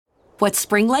What's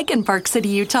spring like in Park City,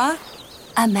 Utah?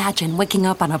 Imagine waking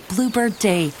up on a bluebird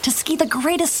day to ski the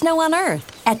greatest snow on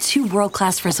Earth at 2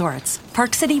 world-class resorts,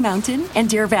 Park City Mountain and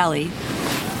Deer Valley.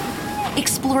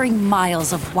 Exploring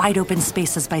miles of wide-open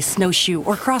spaces by snowshoe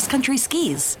or cross-country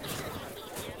skis.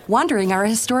 Wandering our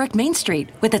historic Main Street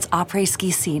with its après ski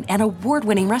scene and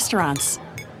award-winning restaurants.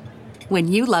 When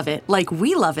you love it like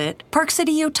we love it, Park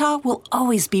City, Utah will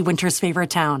always be winter's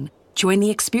favorite town. Join the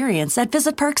experience at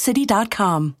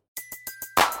visitparkcity.com.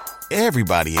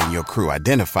 Everybody in your crew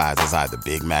identifies as either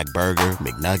Big Mac Burger,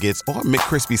 McNuggets, or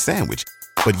McCrispy Sandwich.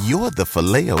 But you're the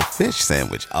Filet-O-Fish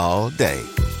Sandwich all day.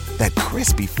 That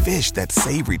crispy fish, that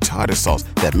savory tartar sauce,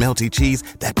 that melty cheese,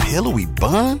 that pillowy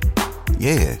bun.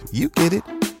 Yeah, you get it.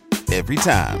 Every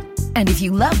time. And if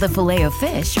you love the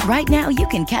Filet-O-Fish, right now you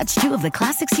can catch 2 of the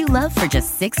classics you love for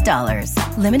just $6.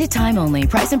 Limited time only.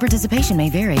 Price and participation may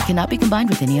vary. Cannot be combined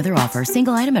with any other offer.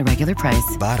 Single item at regular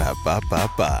price.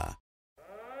 Ba-da-ba-ba-ba.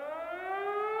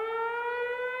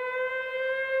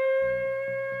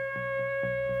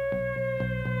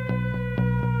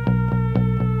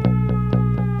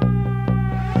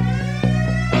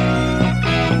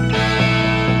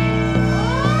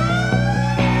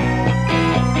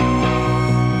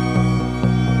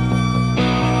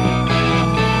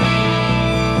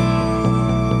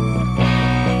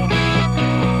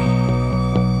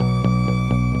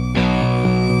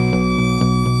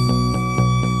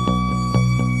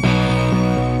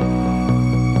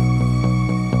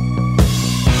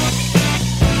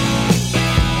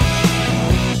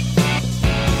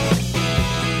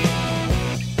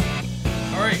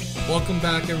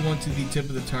 Everyone to the Tip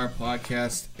of the Tar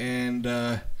podcast,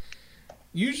 and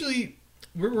usually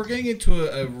we're getting into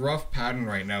a rough pattern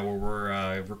right now where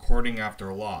we're recording after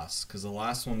a loss, because the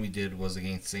last one we did was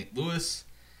against St. Louis.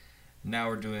 Now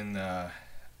we're doing the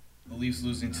Leafs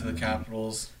losing to the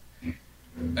Capitals. I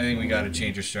think we got to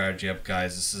change our strategy up,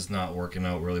 guys. This is not working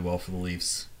out really well for the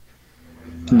Leafs.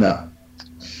 No.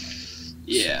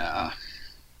 Yeah.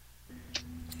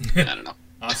 I don't know.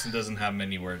 Austin doesn't have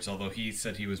many words, although he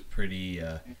said he was pretty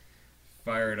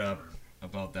fired up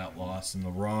about that loss in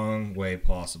the wrong way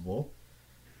possible.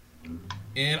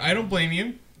 And I don't blame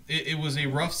you. It was a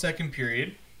rough second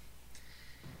period.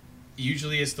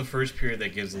 Usually it's the first period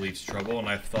that gives the Leafs trouble, and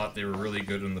I thought they were really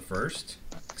good in the first,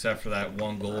 except for that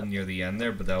one goal near the end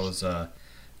there, but that was a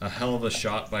hell of a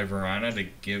shot by Vrana to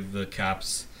give the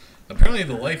Caps apparently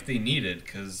the life they needed,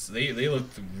 because they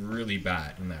looked really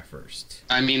bad in that first.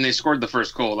 I mean, they scored the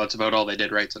first goal. That's about all they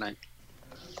did right tonight.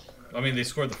 I mean, they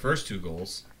scored the first 2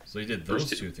 goals, so they did those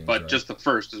 2 things but right. Just the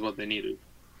first is what they needed.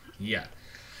 Yeah.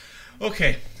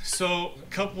 Okay, so a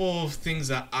couple of things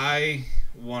that I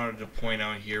wanted to point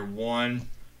out here. One,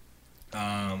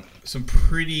 some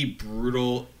pretty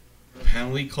brutal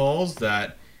penalty calls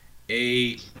that,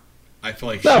 I feel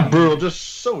like... Not brutal, just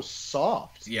so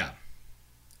soft. Yeah.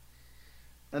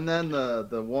 And then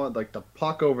the one, like the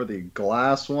puck over the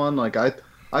glass one, like I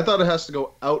thought it has to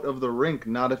go out of the rink,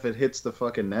 not if it hits the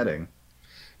fucking netting.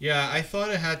 Yeah, I thought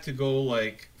it had to go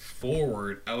like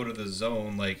forward out of the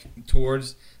zone, like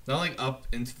towards, not like up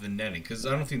into the netting, because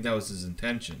I don't think that was his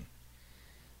intention.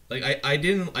 Like I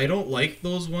don't like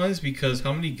those ones, because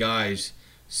how many guys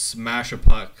smash a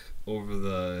puck over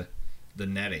the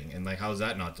netting, and like how's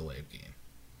that not delay of game?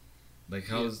 Like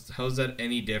how's that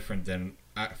any different than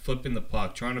flipping the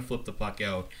puck, trying to flip the puck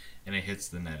out, and it hits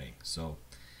the netting? So,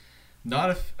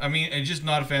 I'm just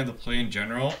not a fan of the play in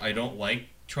general. I don't like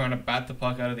trying to bat the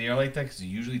puck out of the air like that, because it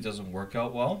usually doesn't work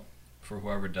out well for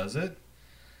whoever does it.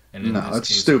 And in this it's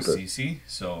case, stupid. CC.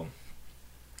 So,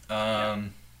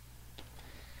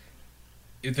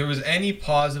 if there was any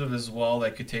positive as well that I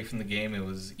could take from the game, it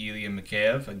was Ilya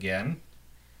Mikheyev again.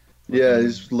 Yeah,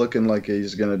 he's looking like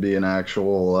he's going to be an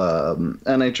actual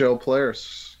NHL player,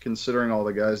 considering all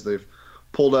the guys they've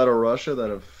pulled out of Russia that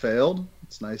have failed.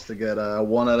 It's nice to get a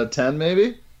 1 out of 10,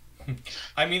 maybe.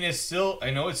 I mean, I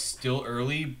know it's still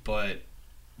early, but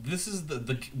this is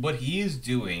the what he is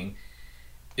doing.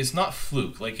 It's not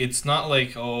fluke. Like, it's not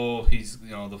like, oh, he's,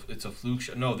 it's a fluke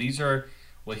shot. No,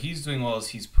 what he's doing well is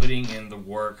he's putting in the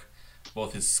work,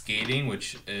 both his skating,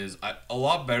 which is a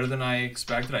lot better than I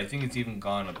expected. I think it's even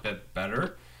gone a bit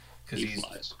better, because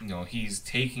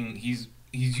he's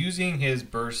using his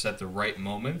bursts at the right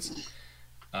moments,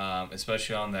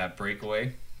 especially on that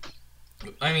breakaway.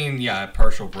 I mean, yeah, a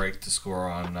partial break to score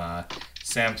on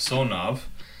Samsonov,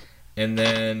 and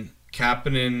then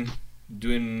Kapanen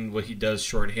doing what he does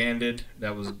shorthanded.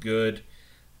 That was good.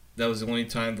 That was the only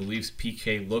time the Leafs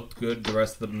PK looked good the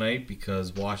rest of the night,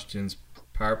 because Washington's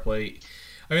power play...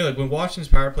 I mean, like, when Washington's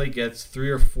power play gets 3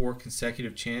 or 4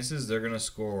 consecutive chances, they're going to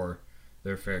score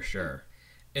their fair share.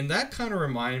 And that kind of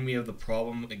reminded me of the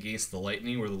problem against the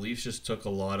Lightning, where the Leafs just took a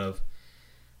lot of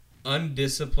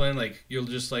undisciplined, like, you're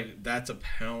just like, that's a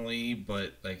penalty,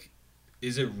 but, like,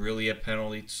 is it really a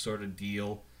penalty sort of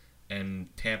deal? And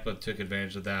Tampa took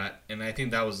advantage of that. And I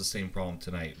think that was the same problem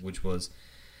tonight, which was,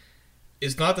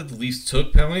 it's not that the Leafs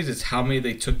took penalties, it's how many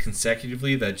they took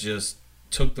consecutively that just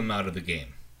took them out of the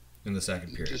game in the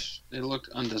second period. They looked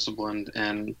undisciplined,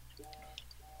 and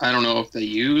I don't know if they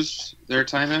used their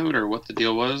timeout or what the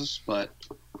deal was, but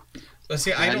Let's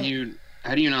see, how do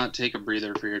you not take a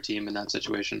breather for your team in that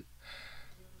situation?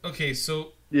 Okay,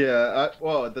 so Yeah,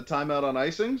 the timeout on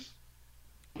icings?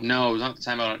 No, not the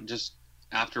timeout. Just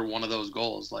after one of those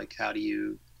goals, like, how do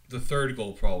you the third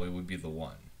goal probably would be the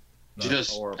one.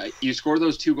 you score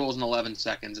those 2 goals in 11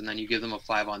 seconds, and then you give them a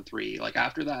 5-on-3. Like,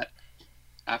 after that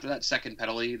second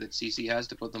penalty that CC has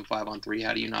to put them 5-on-3,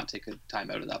 how do you not take a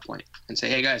timeout at that point and say,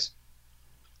 hey guys,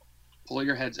 pull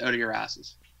your heads out of your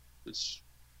asses? It's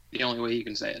the only way you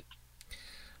can say it.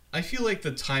 I feel like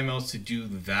the timeouts to do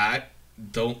that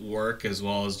don't work as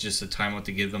well as just a timeout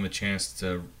to give them a chance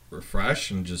to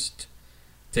refresh and just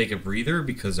take a breather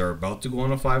because they're about to go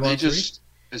on a 5-on-3.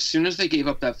 As soon as they gave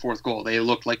up that 4th goal, they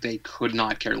looked like they could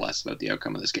not care less about the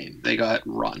outcome of this game. They got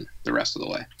run the rest of the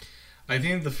way. I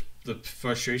think the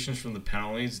frustrations from the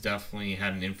penalties definitely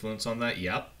had an influence on that.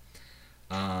 Yep.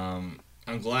 I'm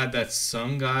glad that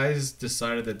some guys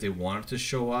decided that they wanted to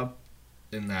show up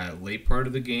in that late part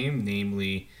of the game,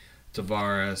 namely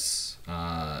Tavares,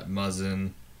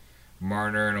 Muzzin,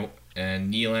 Marner,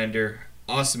 and Nylander.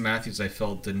 Auston Matthews, I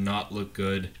felt, did not look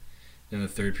good in the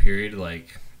third period.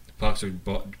 Like, the pucks were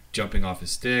jumping off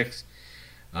his sticks.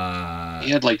 He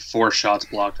had like 4 shots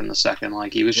blocked in the second.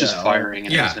 Like, he was just firing.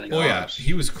 And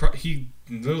He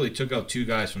literally took out 2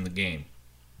 guys from the game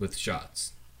with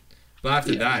shots. But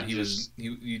after that,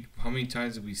 he how many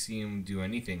times did we see him do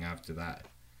anything after that?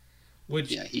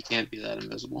 He can't be that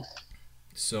invisible.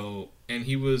 So, and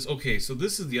he was okay. So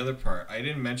this is the other part. I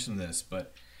didn't mention this,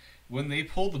 but when they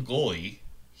pulled the goalie,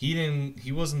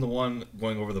 he wasn't the one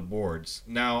going over the boards.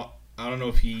 Now, I don't know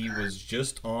if he was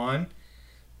just on.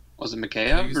 Was it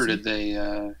Mikheyev, or did they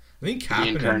I think Kapanen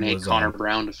reincarnate was Connor on.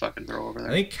 Brown to fucking throw over there?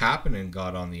 I think Kapanen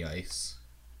got on the ice.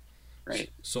 Right.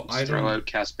 So Let's throw out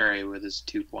Kasperi with his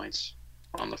 2 points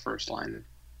on the first line.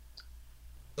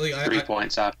 Like, 3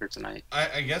 points after tonight.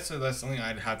 I guess that's something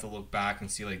I'd have to look back and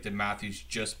see. Like, did Matthews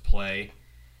just play?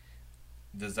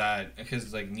 Does that,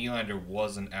 because like Nylander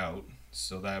wasn't out,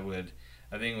 so that would,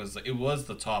 I think it was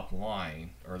the top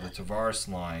line or the Tavares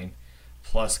line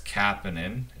plus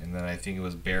Kapanen, and then I think it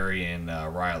was Barry and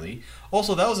Riley.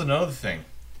 Also, that was another thing.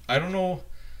 I don't know.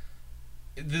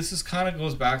 This is kind of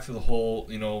goes back to the whole,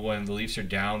 when the Leafs are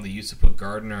down, they used to put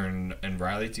Gardner and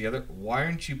Riley together. Why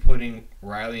aren't you putting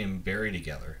Riley and Barry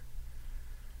together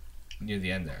near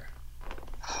the end there?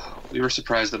 We were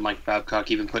surprised that Mike Babcock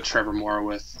even put Trevor Moore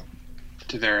with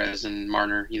Tavares and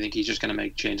Marner. You think he's just going to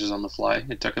make changes on the fly?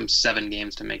 It took him 7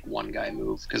 games to make one guy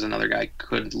move because another guy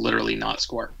could literally not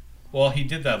score. Well, he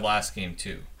did that last game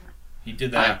too. He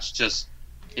did that.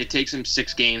 It takes him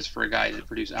 6 games for a guy to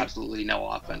produce absolutely no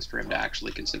offense for him to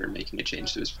actually consider making a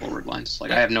change to his forward lines.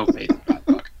 Like, I have no faith in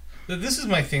Babcock. This is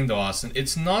my thing, though, Austin.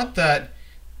 It's not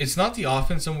the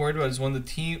offense I'm worried about. It's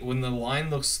when the line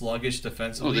looks sluggish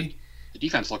defensively. The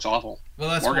defense looks awful.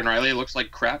 Well, Morgan Riley looks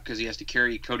like crap because he has to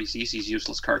carry Cody Cece's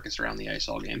useless carcass around the ice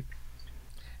all game.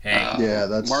 Hey,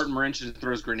 Martin Marincin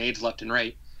throws grenades left and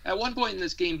right. At one point in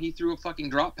this game, he threw a fucking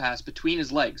drop pass between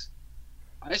his legs.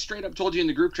 I straight up told you in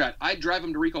the group chat, I'd drive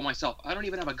him to Rico myself. I don't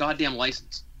even have a goddamn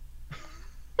license.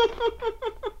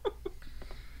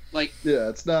 Like,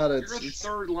 it's not. You're a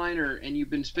third liner, and you've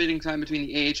been spending time between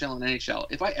the AHL and NHL.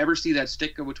 If I ever see that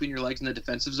stick go between your legs in the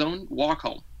defensive zone, walk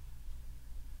home.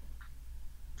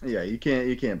 Yeah, you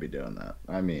can't be doing that.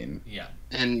 I mean, yeah.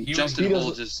 And Justin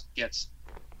Holl just gets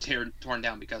torn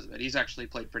down because of it. He's actually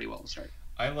played pretty well to start.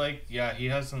 He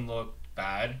hasn't looked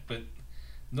bad, but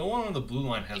no one on the blue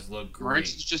line has looked great.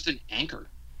 Marinc's just an anchor.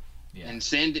 Yeah. And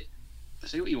say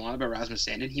what you want about Rasmus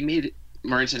Sandin, he made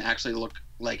Marincin actually look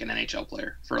like an NHL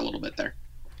player for a little bit there.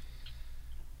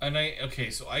 And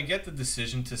so I get the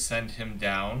decision to send him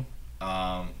down.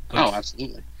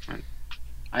 Absolutely.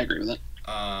 I agree with it.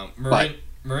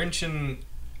 Marincin,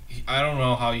 I don't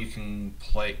know how you can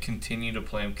continue to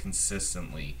play him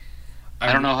consistently.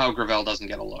 I don't know how Gravel doesn't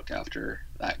get a look after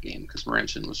that game because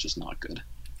Marincin was just not good.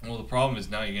 Well, the problem is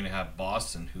now you're going to have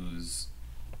Boston,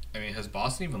 has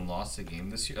Boston even lost a game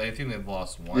this year? I think they've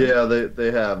lost one. Yeah,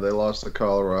 they have. They lost to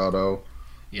Colorado.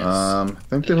 Yes. I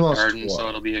think they lost Garden, one. So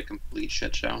it'll be a complete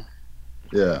shit show.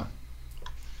 Yeah.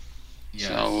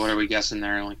 So what are we guessing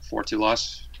there? Like 4-2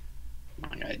 loss?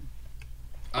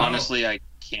 Honestly, I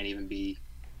can't even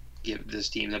give this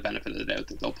team the benefit of the doubt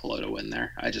that they'll pull out a win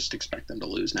there. I just expect them to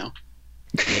lose now.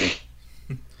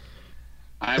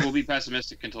 I will be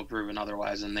pessimistic until proven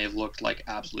otherwise, and they've looked like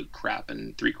absolute crap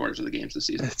in 3/4 of the games this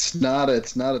season. It's not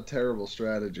a terrible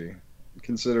strategy,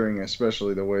 considering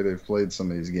especially the way they've played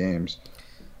some of these games.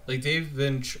 Like they've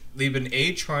been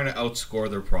trying to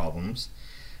outscore their problems,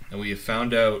 and we have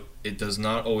found out it does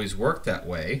not always work that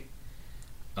way.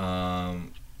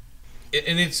 And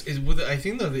I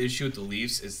think the issue with the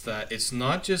Leafs is that it's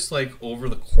not just like over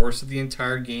the course of the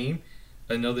entire game,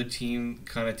 another team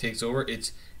kind of takes over.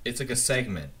 It's like a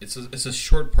segment. It's a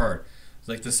short part. It's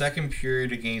like the second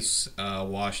period against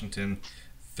Washington,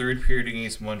 third period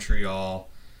against Montreal,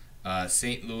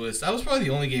 St. Louis. That was probably the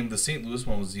only game. The St. Louis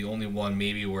one was the only one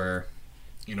maybe where,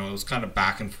 it was kind of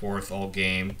back and forth all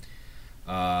game.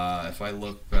 If I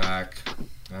look back,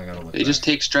 I gotta look. They just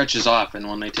take stretches off, and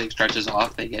when they take stretches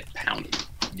off, they get pounded.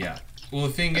 Yeah. Well,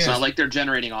 the thing is, it's not like they're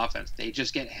generating offense. They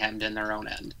just get hemmed in their own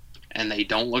end, and they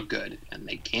don't look good, and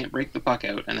they can't break the puck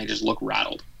out, and they just look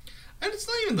rattled. And it's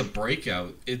not even the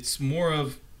breakout. It's more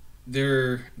of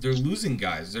they're losing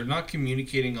guys. They're not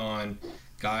communicating on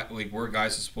where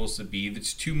guys are supposed to be.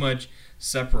 There's too much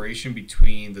separation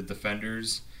between the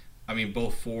defenders. I mean,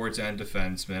 both forwards and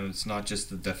defensemen. It's not just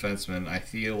the defensemen. I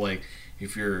feel like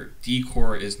if your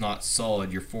D-core is not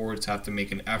solid, your forwards have to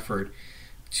make an effort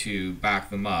to back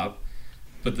them up.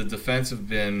 But the defense have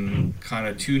been kind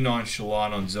of too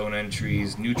nonchalant on zone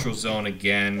entries, neutral zone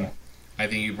again. I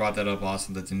think you brought that up,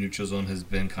 Austin, that the neutral zone has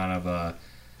been kind of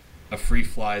a free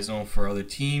fly zone for other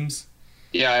teams.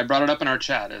 Yeah, I brought it up in our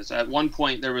chat. At one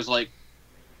point there was like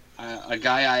a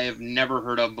guy I have never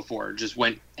heard of before just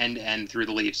went end to end through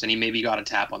the Leafs, and he maybe got a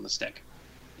tap on the stick.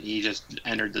 He just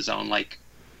entered the zone like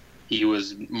he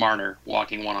was Marner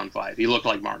walking 1-on-5. He looked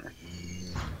like Marner.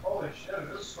 Holy shit,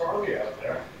 it's stormy out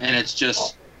there. And it's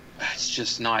just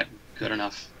not good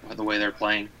enough the way they're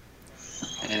playing.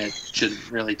 And it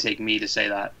shouldn't really take me to say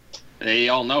that. They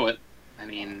all know it. I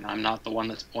mean, I'm not the one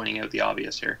that's pointing out the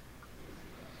obvious here.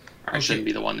 I shouldn't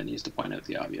be the one that needs to point out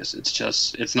the obvious.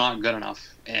 It's not good enough.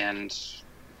 And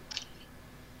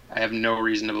I have no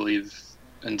reason to believe,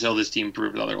 until this team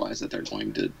proves otherwise, that they're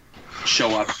going to show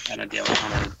up on a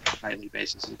nightly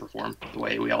basis and perform the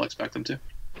way we all expect them to.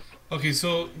 Okay,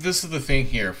 so this is the thing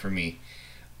here for me.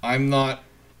 I'm not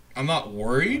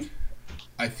worried.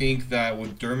 I think that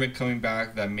with Dermott coming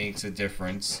back, that makes a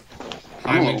difference.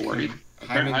 I'm a little worried.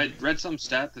 I read some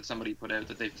stat that somebody put out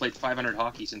that they've played 500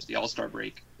 hockey since the All-Star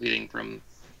break, leading from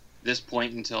this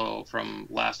point from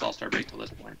last All-Star break till this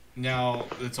point. Now,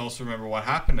 let's also remember what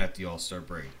happened at the All-Star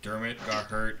break. Dermott got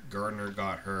hurt. Gardner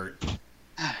got hurt.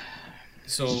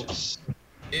 So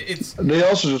it's they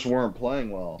also just weren't playing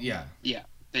well. Yeah. Yeah.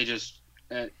 They just.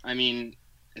 I mean,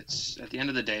 it's at the end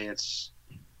of the day, it's.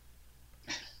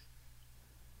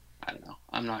 I don't know.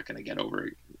 I'm not going to get over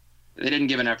it. They didn't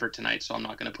give an effort tonight, so I'm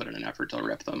not going to put in an effort to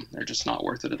rip them. They're just not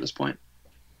worth it at this point.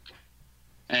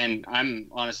 And I'm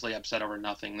honestly upset over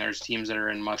nothing. There's teams that are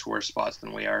in much worse spots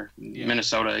than we are. Yeah.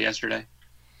 Minnesota yesterday.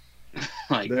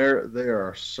 They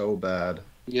are so bad.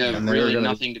 Yeah, and really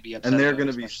nothing to be upset about. And they're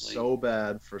going to be so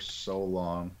bad for so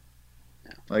long.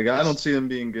 Yeah. Like, I don't see them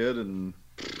being good in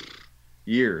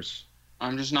years.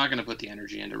 I'm just not going to put the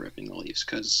energy into ripping the Leafs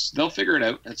because they'll figure it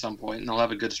out at some point and they'll have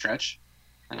a good stretch,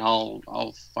 and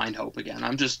I'll find hope again.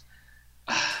 I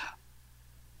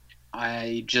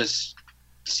just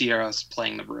see us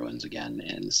playing the Bruins again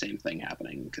and the same thing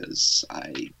happening because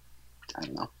I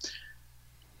don't know.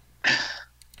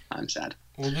 I'm sad.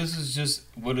 Well, this is just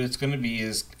what it's going to be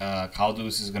is Kyle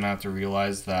Dubas is going to have to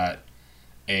realize that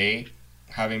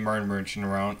having Martin Merchant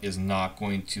around is not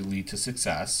going to lead to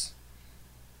success.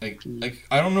 Like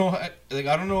I don't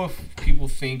know if people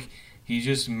think he's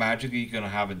just magically going to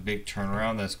have a big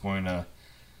turnaround that's going to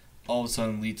all of a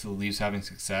sudden lead to the Leafs having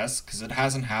success, because it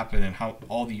hasn't happened in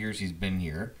all the years he's been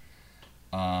here.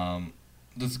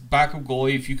 This backup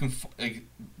goalie, if you can,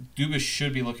 Dubas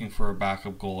should be looking for a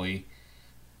backup goalie.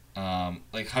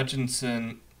 Like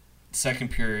Hutchinson, second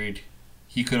period,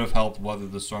 he could have helped weather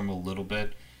the storm a little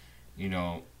bit.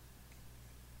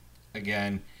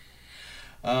 Again.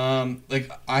 I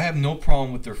have no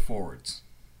problem with their forwards.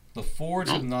 The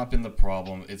forwards have not been the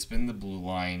problem. It's been the blue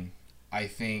line. I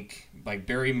think, like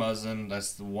Barry Muzzin,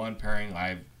 that's the one pairing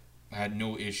I've had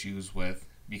no issues with,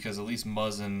 because at least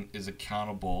Muzzin is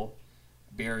accountable.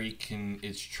 Barry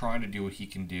is trying to do what he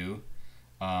can do.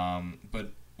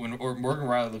 But when Morgan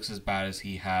Riley looks as bad as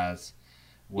he has,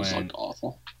 he's looked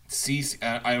awful. Ceci,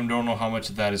 I don't know how much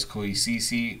of that is Cody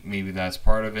Ceci. Maybe that's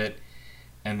part of it.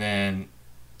 And then,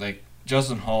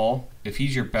 Justin Hall, if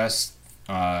he's your best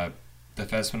defenseman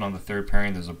defenseman on the third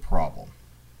pairing, there's a problem.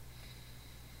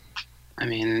 I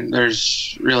mean,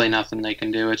 there's really nothing they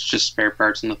can do. It's just spare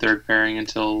parts in the third pairing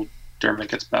until Dermott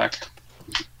gets back.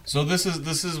 So this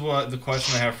is what the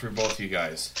question I have for both of you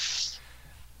guys.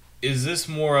 Is this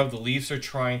more of the Leafs are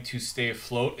trying to stay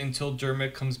afloat until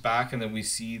Dermott comes back and then we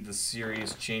see the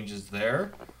serious changes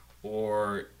there?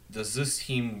 Or does this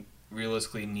team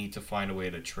realistically need to find a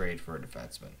way to trade for a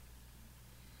defenseman?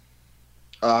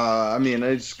 I mean,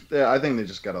 I think they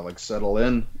just gotta settle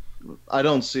in. I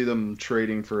don't see them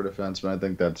trading for a defenseman.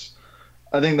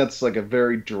 I think that's like a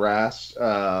very drastic,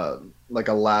 like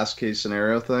a last case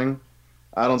scenario thing.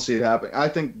 I don't see it happening. I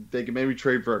think they could maybe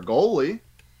trade for a goalie,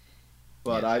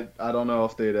 but I don't know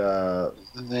if I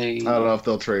don't know if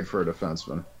they'll trade for a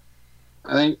defenseman.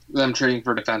 I think them trading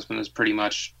for a defenseman is pretty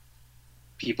much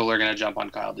people are going to jump on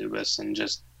Kyle Dubas, and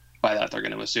just by that they're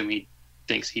going to assume he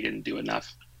thinks he didn't do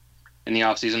enough in the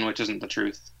offseason, which isn't the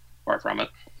truth. Far from it.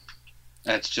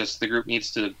 It's just the group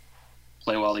needs to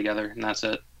play well together, and that's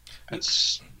it.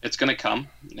 It's going to come.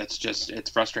 It's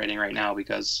frustrating right now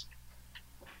because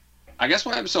I guess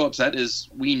why I'm so upset is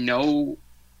we know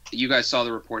you guys saw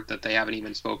the report that they haven't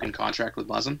even spoken contract with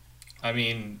Muzzin. I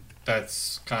mean,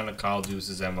 that's kind of Kyle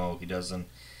Dubas' MO. He doesn't.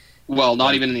 Well,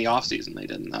 not even in the offseason they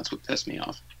didn't. That's what pissed me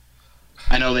off.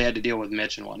 I know they had to deal with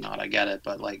Mitch and whatnot. I get it,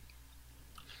 but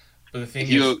the thing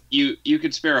is, you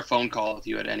could spare a phone call if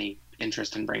you had any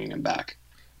interest in bringing him back.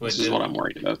 This is what I'm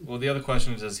worried about. Well, the other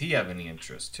question is, does he have any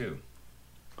interest too?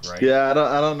 Right? Yeah, I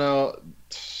don't know.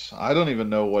 I don't even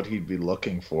know what he'd be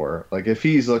looking for. Like, if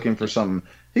he's looking for something,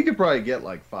 he could probably get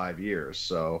 5 years.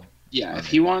 So yeah, if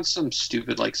he wants some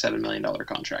stupid $7 million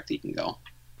contract, he can go.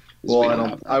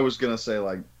 Well, I was gonna say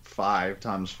 5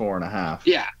 times 4.5.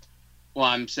 Yeah. Well,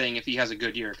 I'm saying if he has a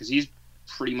good year, because he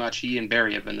and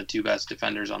Barry have been the two best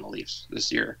defenders on the Leafs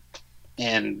this year,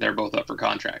 and they're both up for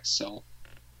contracts, so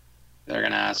they're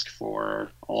gonna ask for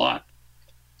a lot,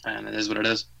 and it is what it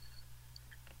is.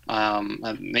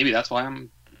 Maybe that's why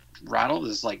I'm rattled.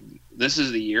 Is this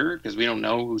is the year because we don't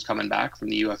know who's coming back from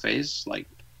the UFAs.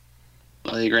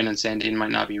 Liljegren and Sandin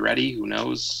might not be ready. Who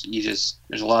knows?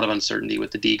 There's a lot of uncertainty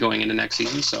with the D going into next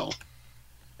season, so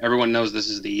everyone knows this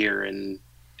is the year, and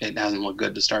it hasn't looked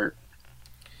good to start.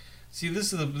 See,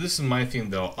 this is my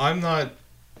thing though. I'm not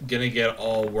gonna get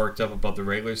all worked up about the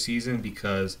regular season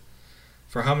because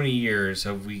for how many years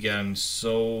have we gotten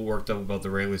so worked up about the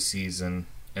regular season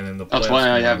and then the playoffs? That's why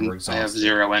I have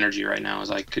zero energy right now,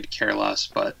 as I could care less.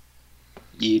 But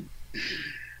you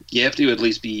have to at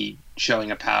least be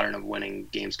showing a pattern of winning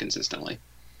games consistently.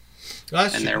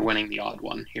 That's and true. They're winning the odd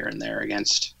one here and there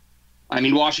against. I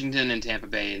mean, Washington and Tampa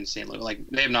Bay and St. Louis,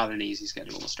 they have not an easy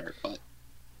schedule to start, but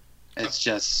it's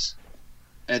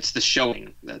the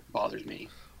showing that bothers me.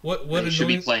 They should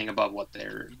be playing above what they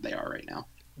are right now.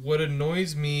 What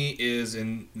annoys me is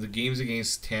in the games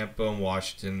against Tampa and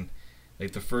Washington,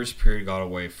 the first period got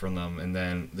away from them and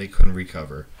then they couldn't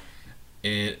recover.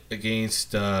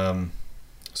 Against Washington,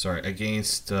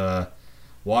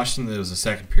 it was the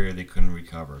second period they couldn't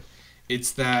recover.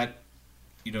 It's that,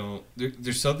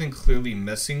 there's something clearly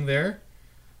missing there.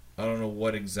 I don't know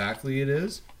what exactly it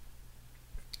is.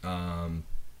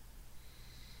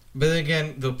 But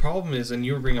again, the problem is, and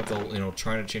you were bringing up the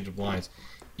trying to change up lines,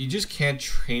 you just can't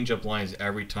change up lines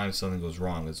every time something goes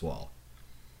wrong as well.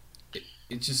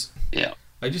 It just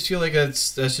I just feel like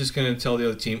that's just going to tell the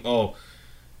other team,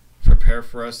 prepare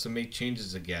for us to make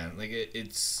changes again.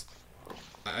 It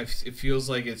feels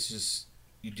like it's just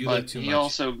you do that too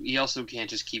much. He also can't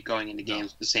just keep going into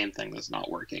games with the same thing that's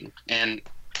not working. And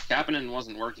Kapanen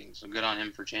wasn't working, so good on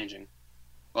him for changing.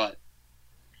 But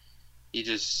he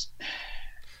just.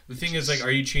 The thing is,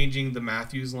 are you changing the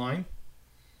Matthews line?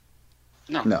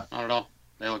 No, not at all.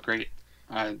 They look great.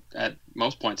 At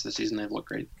most points this season, they've looked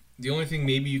great. The only thing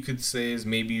maybe you could say is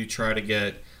maybe you try to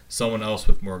get someone else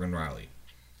with Morgan Rielly,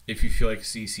 if you feel like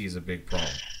CC is a big problem.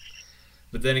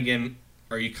 But then again,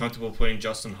 are you comfortable putting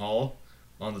Justin Hall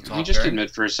on the top? We just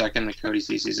admit for a second that Cody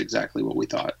CC is exactly what we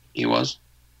thought he was.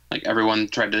 Everyone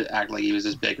tried to act like he was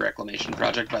this big reclamation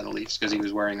project by the Leafs because he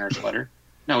was wearing our sweater.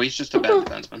 No, he's just a bad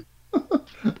defenseman.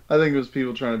 I think it was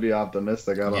people trying to be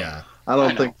optimistic. I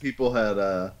don't think people had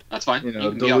that's fine.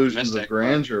 Delusions of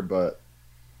grandeur, but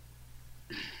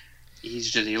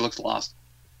he looks lost.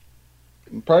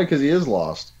 Probably because he is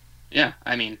lost. Yeah,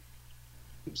 I mean,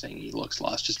 I'm saying he looks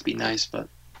lost just to be nice, but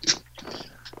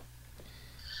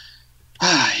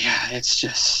it's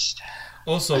just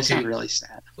also it's not really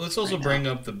sad. Let's also bring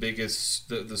up the biggest,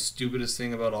 the stupidest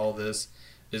thing about all this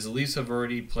is the Leafs have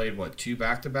already played 2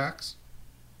 back-to-backs.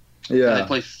 Yeah, they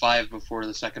play 5 before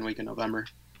the second week in November.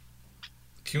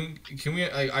 Can we?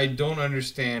 I don't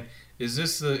understand. is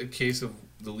this a case of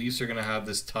the Leafs are going to have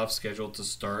this tough schedule to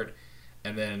start,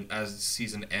 and then as the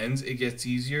season ends, it gets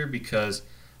easier? Because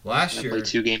last year... play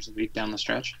 2 games a week down the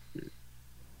stretch.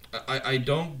 I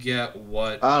don't get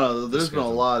what... I don't know. There's been a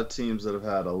lot of teams that have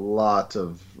had a lot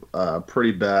of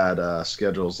pretty bad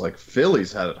schedules. Like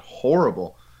Philly's had it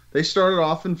horrible. They started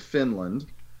off in Finland.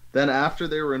 Then after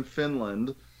they were in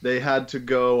Finland, they had to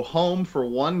go home for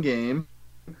 1 game.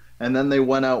 And then they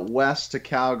went out west to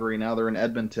Calgary. Now they're in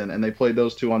Edmonton. And they played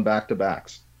those 2 on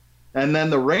back-to-backs. And then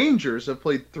the Rangers have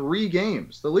played 3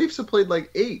 games. The Leafs have played like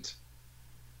 8.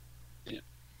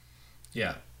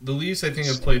 Yeah. The Leafs, I think,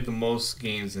 have played the most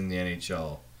games in the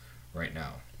NHL right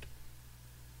now.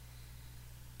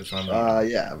 If I'm not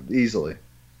yeah, easily.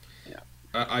 Yeah.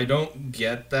 I don't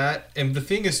get that. And the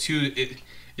thing is, too,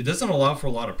 it doesn't allow for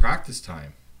a lot of practice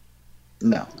time.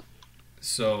 No.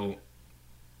 So,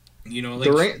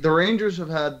 like... The Rangers have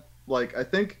had, like, I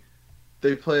think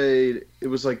they played, it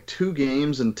was like 2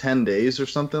 games in 10 days or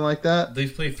something like that.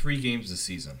 They've played 3 games this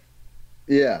season.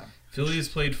 Yeah. Philly has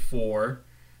played 4.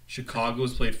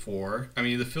 Chicago's played 4. I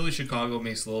mean, the Philly-Chicago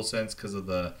makes a little sense because of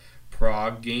the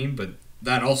Prague game, but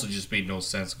that also just made no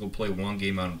sense to go play 1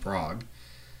 game out in Prague.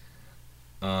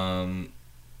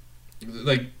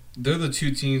 Like, they're the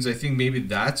 2 teams, I think maybe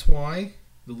that's why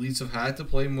the Leafs have had to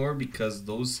play more, because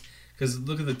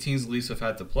look at the teams the Leafs have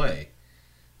had to play.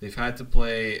 They've had to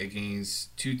play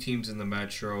against 2 teams in the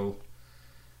Metro.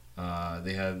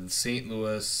 They had St.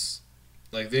 Louis.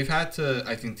 Like, they've had to,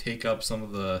 I think, take up some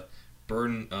of the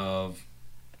burden of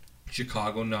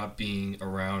Chicago not being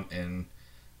around and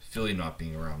Philly not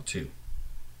being around too.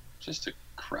 Just a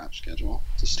crap schedule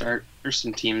to start. There's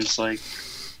some teams like,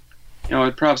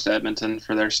 props to Edmonton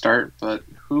for their start, but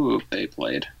who have they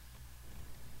played?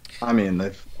 I mean,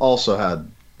 they've also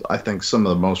had, I think, some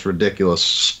of the most ridiculous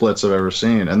splits I've ever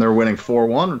seen, and they're winning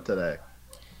 4-1 today.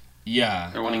 Yeah,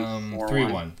 they're winning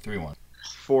 3-1. 3-1.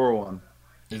 4-1.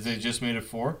 Is they just made it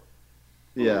 4?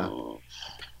 Yeah. Oh.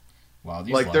 Wow,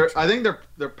 these like I think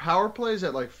their power plays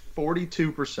at like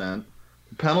 42%,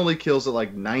 penalty kills at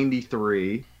like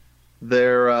 93.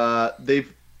 They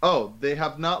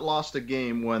have not lost a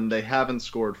game when they haven't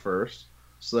scored first.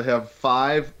 So they have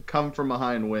 5 come from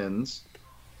behind wins,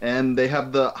 and they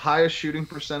have the highest shooting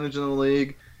percentage in the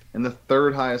league and the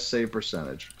 3rd highest save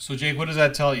percentage. So Jake, what does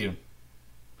that tell you?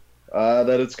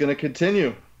 That it's going to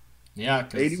continue. Yeah,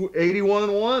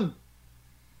 81-1.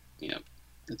 Yep,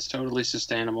 it's totally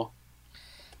sustainable.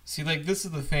 See, like, this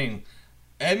is the thing.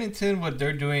 Edmonton, what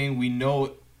they're doing, we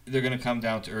know they're going to come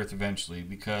down to earth eventually,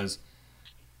 because,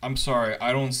 I'm sorry,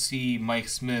 I don't see Mike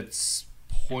Smith's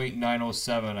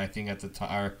 .907, I think, at the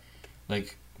time,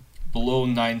 like, below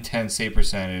 910 save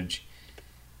percentage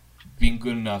being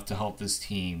good enough to help this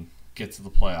team get to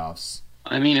the playoffs.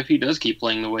 I mean, if he does keep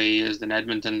playing the way he is, then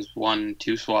Edmonton's won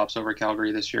 2 swaps over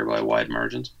Calgary this year by wide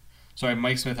margins. Sorry,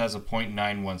 Mike Smith has a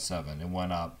 .917. It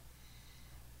went up.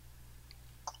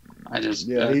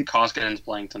 Koskinen's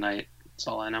playing tonight. That's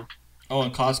all I know. Oh,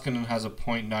 and Koskinen has a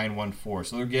 .914.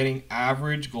 So they're getting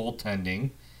average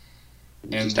goaltending,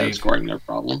 and just outscoring their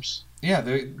problems. Yeah,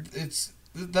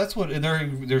 that's what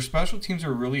their special teams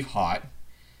are really hot.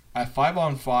 At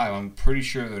 5-on-5, I'm pretty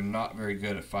sure they're not very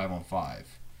good at 5-on-5.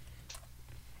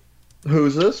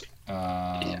 Who's this?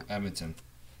 Edmonton.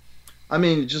 I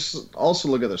mean, just also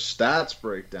look at their stats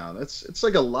breakdown. It's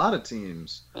like a lot of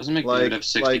teams. Doesn't make good have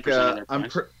 60% of their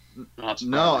points.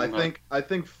 No, I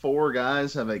think 4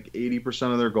 guys have like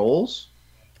 80% of their goals.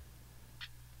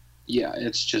 Yeah,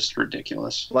 it's just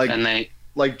ridiculous.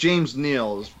 Like James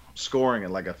Neal is scoring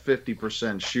at like a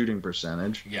 50% shooting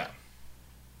percentage. Yeah.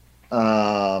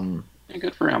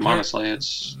 Good for him, honestly.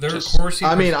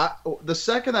 The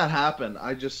second that happened,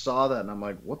 I just saw that and I'm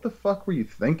like, what the fuck were you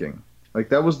thinking? Like,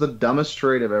 that was the dumbest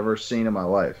trade I've ever seen in my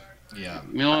life. Yeah.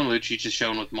 Milan Lucic has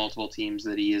shown with multiple teams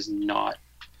that he is not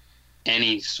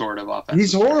any sort of offensive.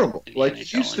 He's horrible. Like,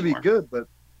 he used to be good, but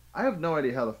I have no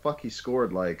idea how the fuck he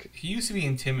scored. Like, he used to be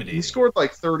intimidating. He scored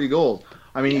like 30 goals.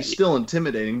 I mean, he's still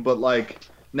intimidating, but like,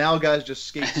 now guys just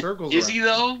skate circles. Is he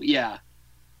though? Yeah.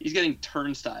 He's getting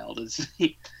turnstyled.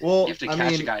 Well, you have to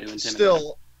catch a guy to intimidate.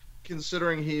 Still,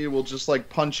 considering he will just like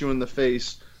punch you in the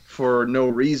face for no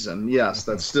reason, yes,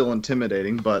 that's still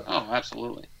intimidating. But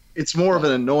absolutely, it's more of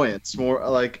an annoyance. More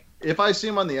like if I see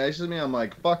him on the ice with me, I'm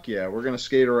like, fuck yeah, we're gonna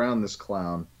skate around this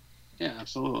clown. Yeah,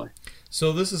 absolutely.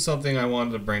 So this is something I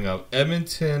wanted to bring up.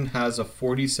 Edmonton has a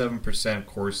 47%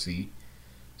 Corsi.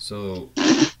 So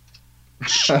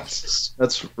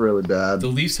that's really bad. The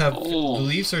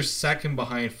Leafs are second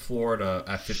behind Florida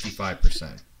at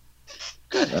 55%.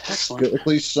 Good, excellent. At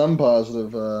least some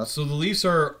positive. So the Leafs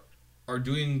are are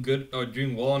doing good, or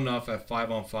doing well enough at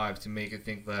 5-on-5 to make it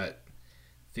think that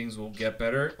things will get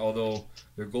better. Although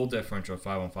their goal differential at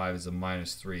 5-on-5 is a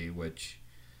 -3, which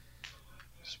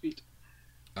Sweet.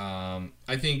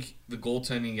 I think the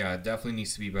goaltending, definitely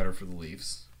needs to be better for the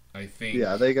Leafs. I think.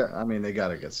 Yeah, they got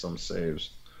to get some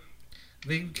saves.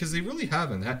 Because they really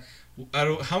haven't.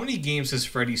 How many games has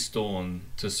Freddie stolen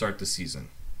to start the season?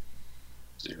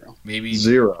 0. Maybe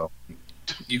 0.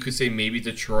 You could say maybe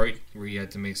Detroit, where he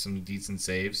had to make some decent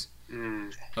saves.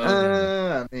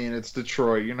 I mean, it's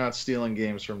Detroit. You're not stealing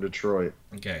games from Detroit.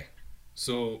 Okay,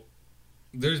 so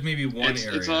there's maybe one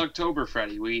area. It's October,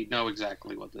 Freddie. We know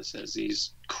exactly what this is.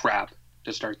 He's crap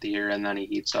to start the year, and then he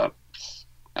heats up.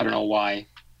 I don't know why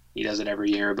he does it every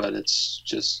year, but it's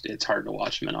hard to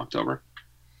watch him in October.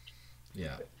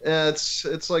 Yeah,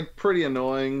 it's like pretty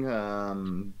annoying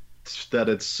that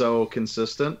it's so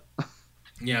consistent.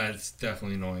 Yeah, it's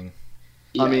definitely annoying.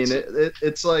 Yeah, I mean,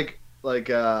 it's like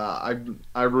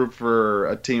I root for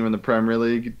a team in the Premier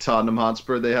League, Tottenham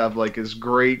Hotspur. They have like this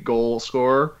great goal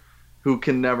scorer who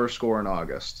can never score in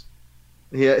August.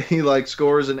 He like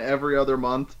scores in every other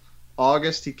month.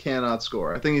 August he cannot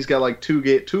score. I think he's got like two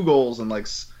goals in like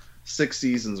 6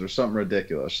 seasons or something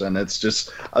ridiculous, and it's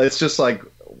just like,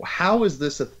 how is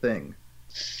this a thing?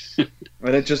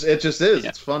 And it just is. Yeah.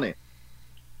 It's funny.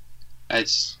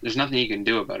 There's nothing you can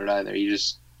do about it either.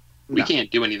 We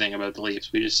can't do anything about the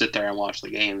Leafs. We just sit there and watch the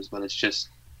games, but it's just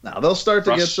they'll start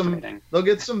to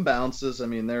get some bounces. I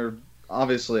mean, they're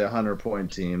obviously a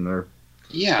 100-point team. They're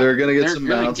going to get some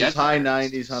bounces, high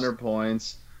 90s, 100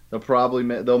 points.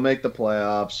 They'll make the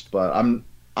playoffs, but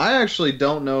I actually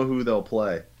don't know who they'll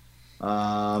play.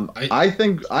 I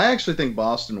actually think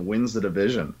Boston wins the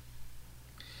division.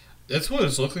 That's what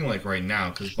it's looking like right now,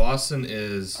 because Boston's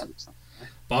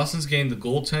getting the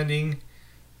goaltending,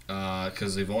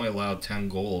 because they've only allowed 10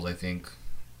 goals, I think,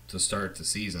 to start the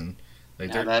season.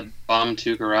 That bomb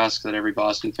Tuukka Rask that every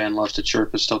Boston fan loves to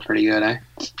chirp is still pretty good, eh?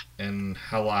 And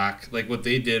Halak, like what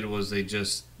they did was they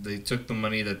took the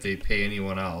money that they pay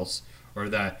anyone else,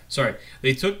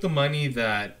 they took the money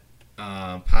that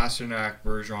Pasternak,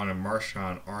 Bergeron, and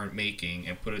Marchand aren't making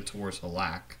and put it towards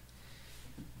Halak.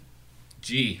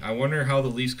 Gee, I wonder how the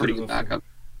Leafs could have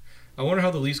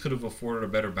afforded a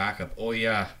better backup. Oh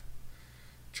yeah,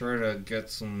 try to get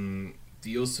some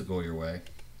deals to go your way.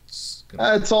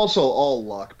 It's also all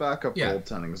luck. Backup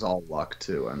goaltending is all luck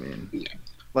too. I mean,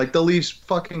 like the Leafs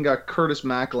fucking got Curtis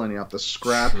McElhinney off the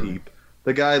scrap heap.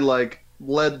 The guy like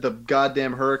led the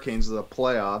goddamn Hurricanes to the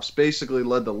playoffs. Basically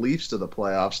led the Leafs to the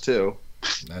playoffs too.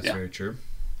 That's very true.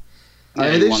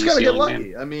 I mean, they just gotta get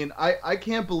lucky. I mean, I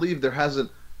can't believe there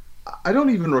hasn't. I don't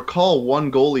even recall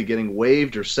one goalie getting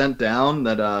waived or sent down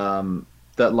that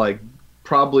like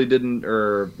probably didn't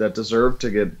or that deserved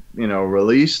to get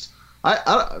released.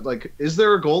 I like. Is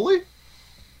there a goalie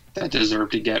that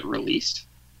deserved to get released?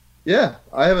 Yeah,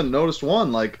 I haven't noticed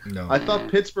one. Like, no. I thought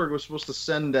Pittsburgh was supposed to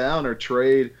send down or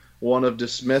trade one of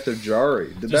DeSmith or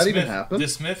Jarry. Did that even happen?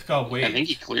 DeSmith got waived. I think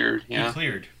he cleared. Yeah, he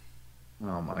cleared.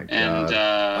 Oh my god! And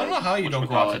I don't know how you don't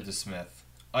go after DeSmith.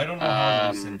 I don't know how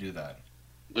the Leafs didn't do that.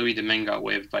 Louis Domingue got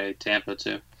waived by Tampa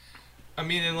too. I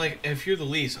mean, and like, if you're the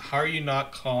Leafs, how are you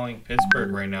not calling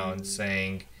Pittsburgh right now and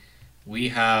saying, we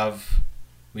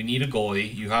need a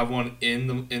goalie. You have one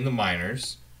in the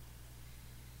minors.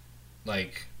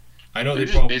 Like, I know they're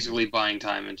just basically buying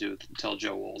time until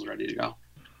Joe Wool's ready to go.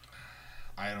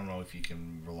 I don't know if you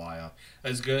can rely on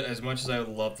as much as I would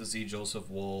love to see Joseph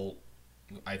Wool.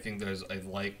 I think I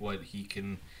like what he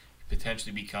can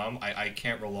potentially become. I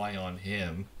can't rely on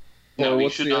him. No, he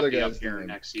should not be up here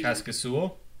next season.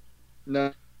 Kaskasuo?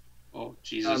 No. Oh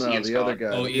Jesus! No, Ian the Scott. other guy.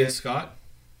 Oh, Ian Scott.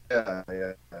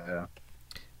 Yeah.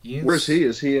 Where's he?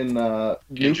 Is he in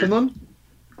Newfoundland?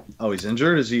 Oh, he's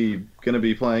injured. Is he going to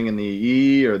be playing in the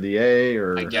E or the A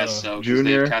or I guess so.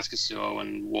 Junior? They have Kaskasuo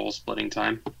and Wool splitting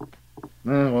time.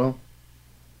 Well,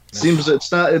 seems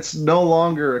it's no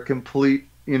longer a complete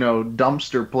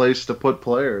dumpster place to put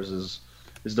players.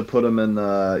 Is to put them in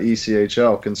the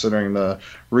ECHL, considering the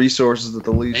resources that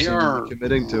the Leafs seem to be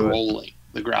committing to rolling.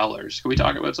 The Growlers. Can we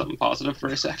talk about something positive for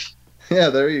a sec? Yeah,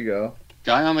 there you go.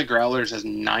 Guy on the Growlers has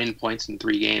 9 points in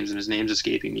 3 games, and his name's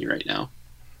escaping me right now.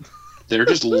 They're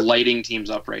just lighting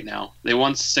teams up right now. They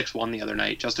won 6-1 the other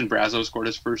night. Justin Brazeau scored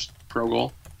his first pro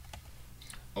goal.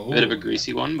 Bit of a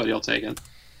greasy one, but he'll take it.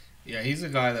 Yeah, he's a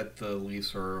guy that the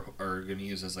Leafs are going to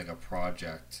use as like a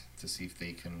project to see if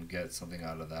they can get something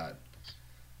out of that.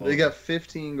 They got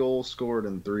 15 goals scored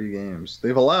in 3 games.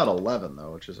 They've allowed 11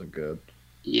 though, which isn't good.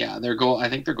 Yeah, I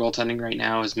think their goaltending right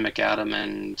now is McAdam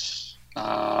and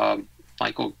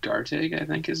Michael Gartig, I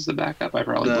think is the backup. I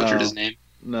probably butchered his name.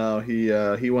 No, he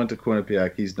went to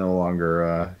Quinnipiac. He's no longer.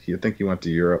 I think he went to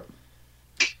Europe.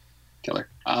 Killer.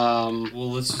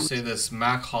 Well, let's just say this: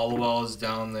 Mac Hollowell is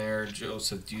down there.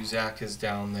 Joseph Duzak is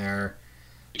down there.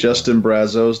 Justin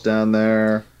Brazo's down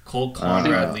there. Cole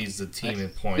Conrad leads the team in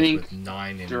points with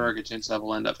 9. Gerard Gachinsev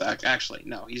will end up back. Actually,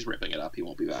 no, he's ripping it up. He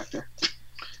won't be back there.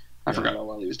 I forgot how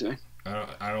well he was doing.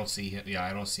 I don't see him. Yeah,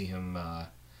 I don't see him.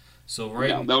 So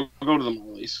No, they'll go to the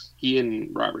Marlies. He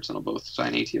and Robertson will both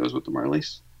sign ATOs with the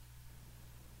Marlies.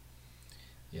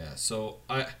 Yeah, so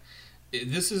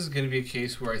this is going to be a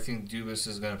case where I think Dubas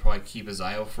is going to probably keep his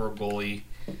eye out for a goalie.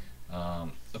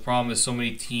 The problem is so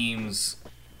many teams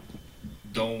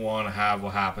don't want to have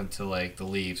what happened to like the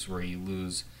Leafs, where you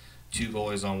lose 2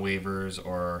 goalies on waivers,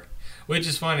 which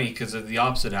is funny because the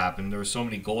opposite happened. There were so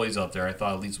many goalies out there. I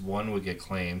thought at least one would get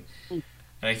claimed, and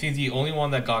I think the only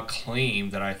one that got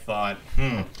claimed that I thought,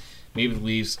 maybe the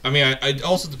Leafs. I mean, it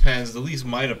also depends. The Leafs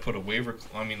might have put a waiver.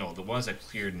 I mean, no, the ones that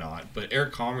cleared not. But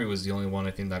Eric Comrie was the only one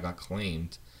I think that got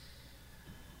claimed.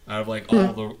 Out of like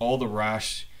all the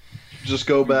rash. Just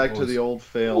go back to the old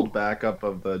failed backup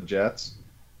of the Jets.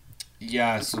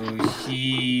 Yeah, so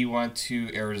he went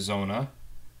to Arizona.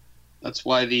 That's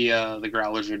why the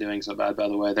Growlers are doing so bad, by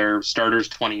the way. Their starter's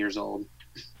 20 years old.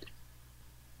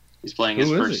 He's playing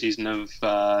his first season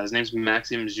of... his name's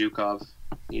Maxim Zhukov.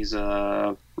 He's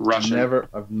a Russian.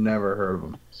 I've never heard of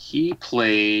him. He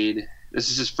played...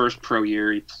 This is his first pro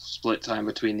year. He split time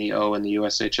between the O and the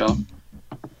USHL.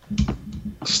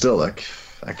 Still, that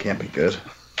can't be good.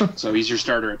 So he's your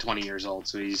starter at 20 years old.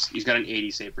 So he's got an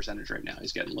 80 save percentage right now.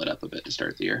 He's getting lit up a bit to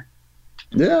start the year.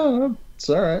 Yeah, it's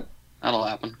all right. That'll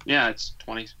happen. Yeah, it's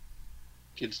 20.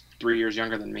 Kid's 3 years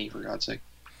younger than me, for God's sake.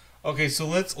 Okay, so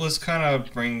let's kind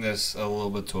of bring this a little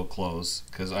bit to a close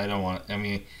because I don't want. I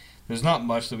mean, there's not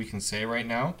much that we can say right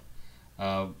now.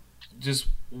 Just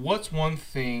what's one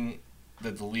thing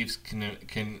that the Leafs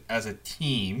can as a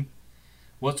team?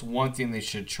 What's one thing they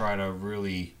should try to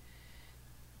really,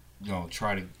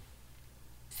 try to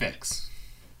fix?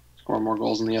 Score more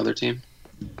goals than the other team.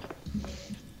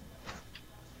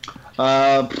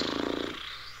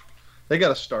 They got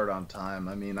to start on time.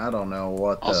 I mean, I don't know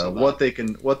what they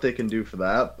can do for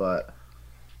that, but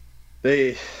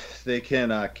they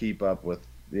cannot keep up with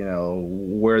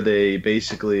where they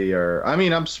basically are. I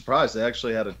mean, I'm surprised they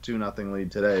actually had a 2-0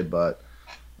 lead today, but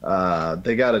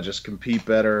they got to just compete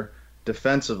better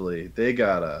defensively. They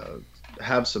got to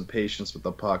have some patience with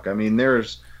the puck. I mean, there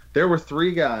were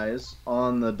 3 guys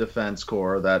on the defense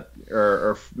core that,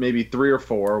 or maybe 3 or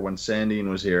 4 when Sandin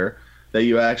was here, that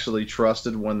you actually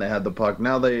trusted when they had the puck.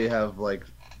 Now they have like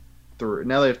 3.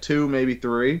 Now they have 2, maybe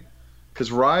 3,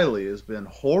 because Riley has been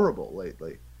horrible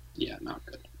lately. Yeah, not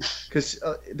good. Because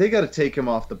they got to take him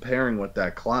off the pairing with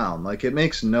that clown. Like, it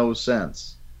makes no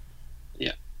sense.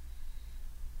 Yeah.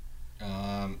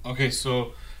 Okay,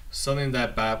 so something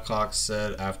that Babcock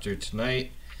said after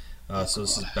tonight. So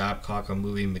this is Babcock on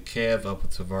moving Mikheyev up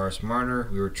with Tavares Marner.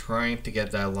 We were trying to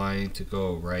get that line to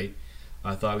go right.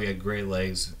 I thought we had great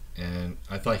legs, and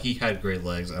I thought he had great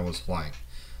legs and was flying.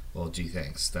 Well, gee,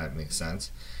 thanks. That makes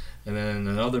sense. And then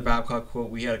another Babcock quote,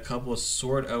 we had a couple of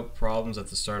sort-out problems at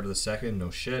the start of the second. No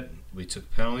shit. We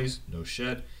took penalties. No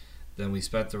shit. Then we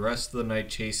spent the rest of the night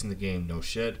chasing the game. No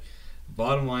shit. The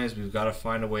bottom line is we've got to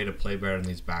find a way to play better in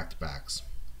these back-to-backs.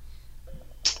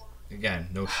 Again,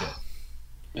 no shit.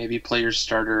 Maybe play your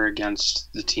starter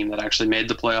against the team that actually made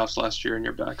the playoffs last year and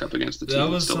your backup against the team that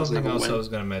was still something else win. I was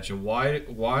going to mention.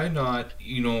 Why not,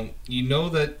 you know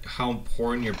that how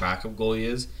important your backup goalie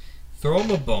is? Throw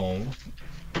him a bone,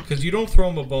 because you don't throw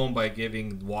him a bone by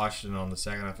giving Washington on the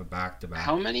second half of back-to-back.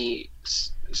 How many,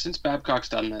 since Babcock's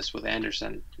done this with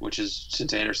Anderson, which is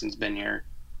since Anderson's been here,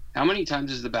 how many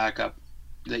times has the backup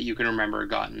that you can remember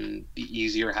gotten the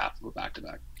easier half of a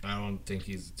back-to-back? I don't think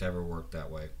it's ever worked that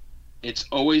way. It's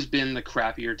always been the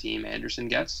crappier team Anderson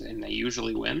gets, and they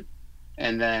usually win.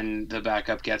 And then the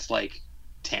backup gets, like,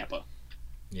 Tampa.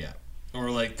 Yeah.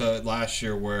 Or like the last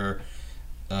year where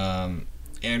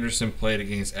Anderson played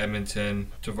against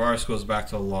Edmonton. Tavares goes back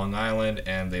to Long Island,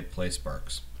 and they play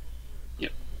Sparks.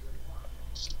 Yep.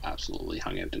 Absolutely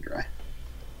hung out to dry.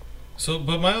 So,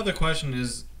 but my other question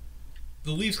is,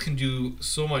 the Leafs can do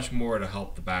so much more to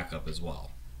help the backup as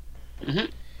well. Mm-hmm.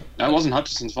 That wasn't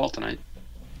Hutchison's fault tonight.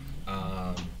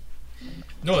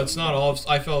 No, it's not all.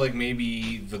 I felt like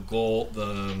maybe the goal,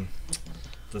 the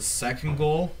second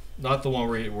goal, not the one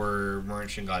where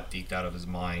Merchant got deked out of his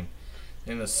mind,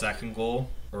 in the second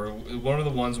goal, or one of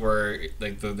the ones where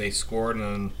like they scored and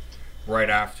then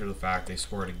right after the fact they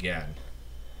scored again.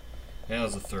 And that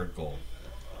was the third goal.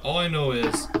 All I know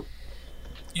is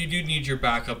you do need your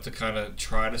backup to kind of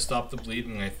try to stop the bleed,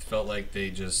 and I felt like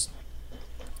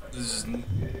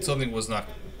something was not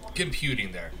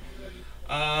computing there.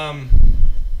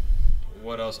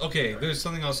 What else? Okay, there's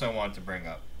something else I wanted to bring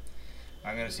up.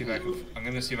 I'm gonna see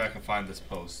if I can find this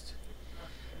post.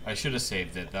 I should have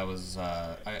saved it. That was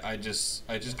I just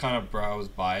kind of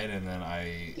browsed by it and then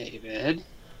David.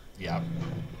 Yeah.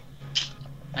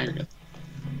 Oh, you're good.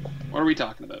 What are we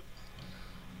talking about?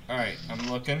 All right,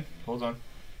 I'm looking. Hold on.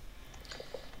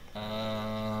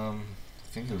 I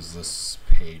think it was this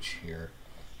page here.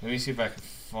 Let me see if I can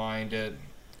find it.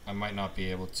 I might not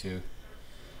be able to.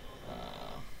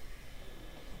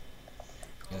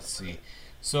 Let's see.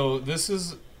 So this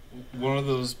is one of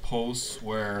those posts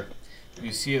where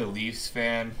you see a Leafs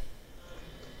fan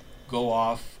go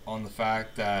off on the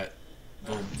fact that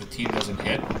the team doesn't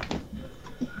hit.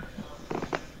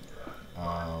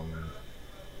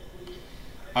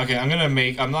 Okay,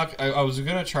 I was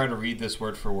gonna try to read this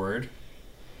word for word,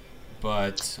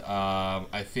 but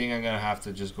I think I'm gonna have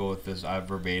to just go with this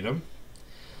verbatim.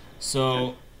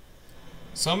 So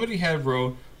somebody had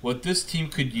wrote, what this team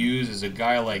could use is a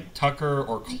guy like Tucker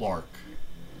or Clark.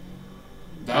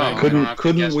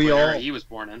 Couldn't we all? He was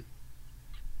born in.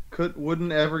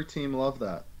 Wouldn't every team love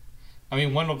that? I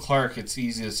mean, Wendell Clark, it's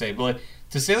easy to say, but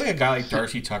to say like a guy like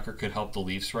Darcy Tucker could help the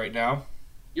Leafs right now.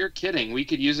 You're kidding. We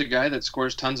could use a guy that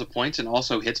scores tons of points and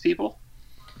also hits people?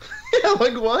 Yeah,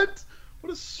 like what?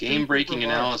 What a game-breaking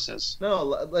analysis. No,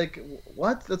 like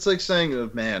what? That's like saying,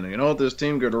 man, you know what this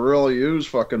team could really use?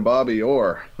 Fucking Bobby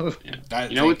Orr. Yeah.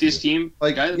 You know what this team?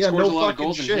 Like, guy that scores a lot of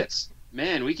goals and hits.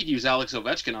 Man, we could use Alex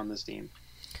Ovechkin on this team.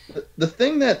 The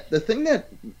thing that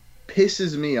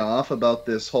pisses me off about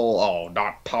this whole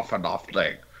not tough enough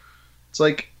thing. It's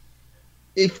like,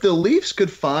 if the Leafs could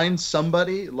find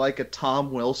somebody like a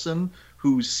Tom Wilson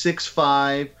who's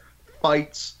 6'5",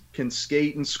 fights, can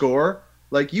skate and score,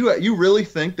 like you really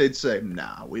think they'd say,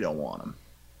 nah, we don't want him.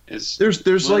 There's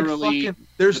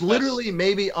literally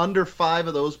maybe under 5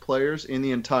 of those players in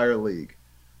the entire league.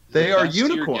 They are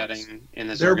unicorns.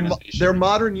 They're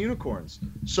modern unicorns.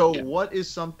 So what is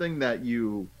something that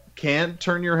you can't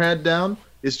turn your head down?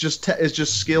 Is just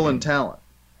skill and talent.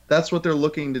 That's what they're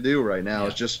looking to do right now.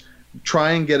 Is just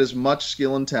try and get as much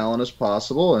skill and talent as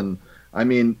possible. And I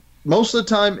mean, most of the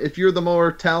time, if you're the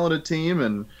more talented team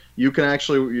and you can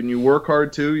and you work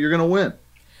hard too, you're going to win.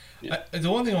 Yeah.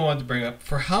 The one thing I wanted to bring up,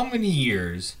 for how many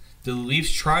years did the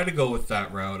Leafs try to go with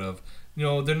that route of,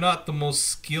 they're not the most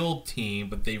skilled team,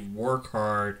 but they work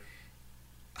hard.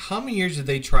 How many years did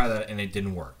they try that and it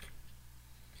didn't work?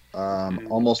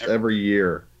 Almost every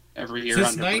year. Every year.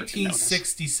 Since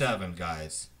 1967,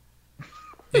 guys.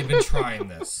 They've been trying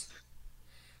this.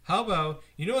 How about,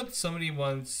 what somebody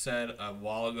once said a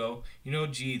while ago?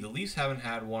 The Leafs haven't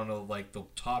had one of the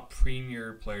top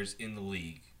premier players in the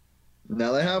league.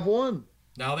 Now they have one.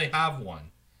 Not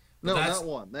one.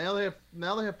 Now they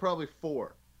have probably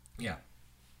 4. Yeah.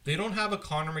 They don't have a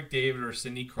Connor McDavid or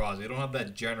Sidney Crosby. They don't have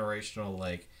that generational,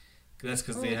 that's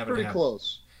because they haven't pretty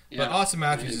close. But Austin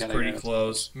Matthews is pretty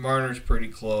close. Marner's pretty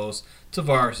close.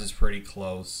 Tavares is pretty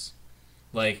close.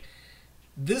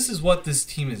 This is what this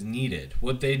team is needed.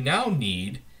 What they now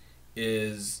need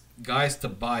is guys to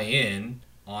buy in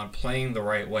on playing the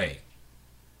right way.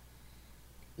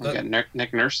 We got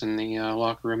Nick Nurse in the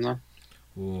locker room, though.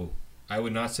 Ooh, I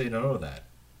would not say no to that.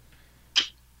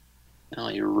 No,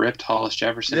 you ripped Hollis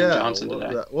Jefferson and Johnson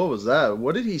today. What was that?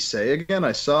 What did he say again?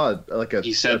 I saw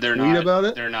he said they're tweet about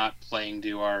it. They're not playing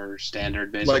to our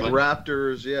standard, basically. Like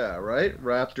Raptors, yeah, right?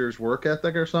 Raptors work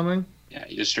ethic or something? Yeah,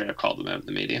 he just straight up called them out in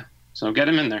the media. So get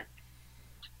him in there.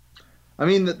 I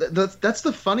mean, that's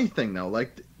the funny thing, though.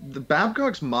 The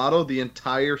Babcock's motto the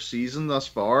entire season thus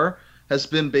far has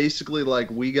been basically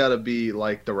we got to be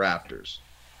like the Raptors.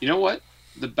 You know what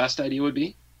the best idea would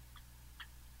be?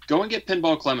 Go and get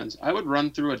Pinball Clemens. I would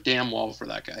run through a damn wall for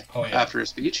that guy after a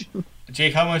speech.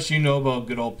 Jake, how much do you know about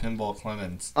good old Pinball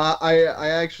Clemens?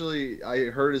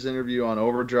 I heard his interview on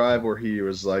Overdrive where he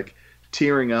was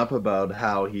tearing up about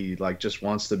how he just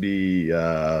wants to be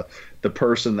the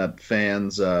person that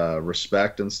fans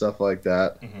respect and stuff like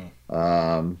that.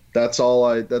 Mm-hmm. That's all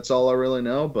I really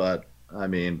know. But I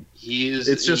mean,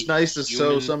 it's just nice to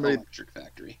show somebody. Electric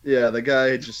Factory. Yeah, the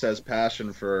guy just has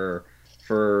passion for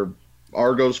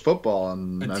Argos football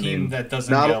and a team that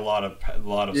doesn't get a lot of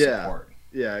support.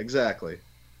 Yeah, exactly.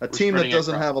 A team that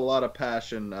doesn't have a lot of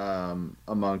passion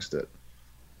amongst it.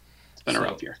 It's been a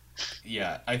rough year.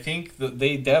 Yeah, I think that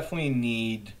they definitely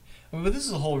need. But this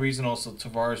is the whole reason also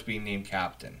Tavares being named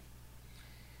captain.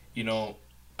 I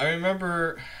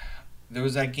remember there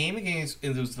was that game against.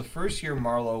 It was the first year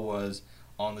Marleau was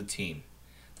on the team.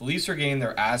 The Leafs are getting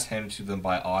their ass handed to them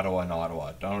by Ottawa and Ottawa.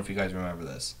 I don't know if you guys remember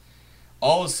this.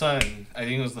 All of a sudden, I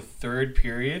think it was the third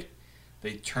period,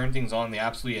 they turned things on. They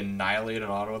absolutely annihilated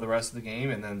Ottawa the rest of the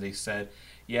game, and then they said,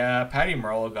 yeah, Patty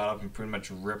Marleau got up and pretty much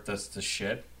ripped us to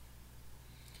shit.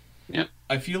 Yeah.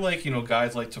 I feel like,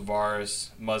 guys like Tavares,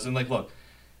 Muzzin, look,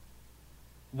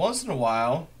 once in a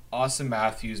while, Austin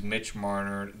Matthews, Mitch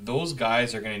Marner, those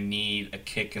guys are going to need a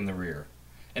kick in the rear.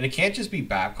 And it can't just be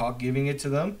Babcock giving it to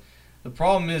them. The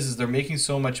problem is they're making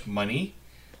so much money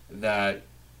that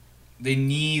they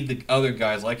need the other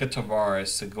guys, like a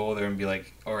Tavares, to go there and be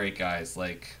like, all right, guys,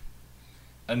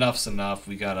 enough's enough.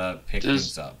 We got to pick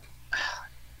things up.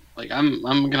 I'm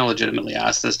going to legitimately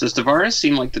ask this. Does Tavares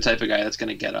seem like the type of guy that's going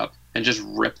to get up and just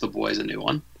rip the boys a new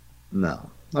one? No.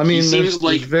 I mean, there's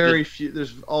very few.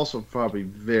 There's also probably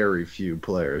very few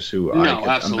players who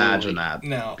I could imagine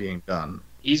that being done.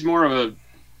 He's more of a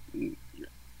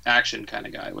action kind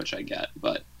of guy, which I get,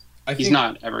 but he's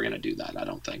not ever going to do that, I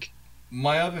don't think.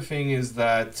 My other thing is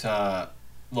that,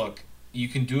 look, you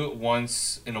can do it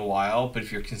once in a while, but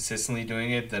if you're consistently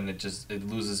doing it, then it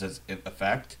loses its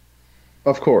effect.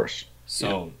 Of course.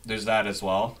 So there's that as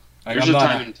well. There's a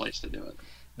time and place to do it.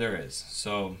 There is.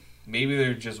 So maybe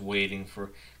they're just waiting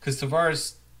for, because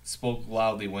Tavares spoke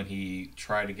loudly when he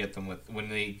tried to get them when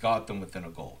they got them within a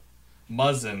goal.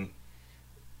 Muzzin,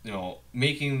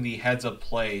 making the heads-up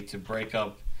play to break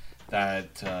up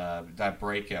that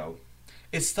breakout.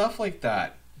 It's stuff like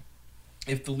that.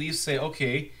 If the Leafs say,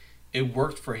 okay, it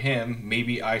worked for him,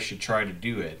 maybe I should try to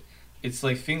do it. It's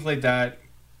like things like that,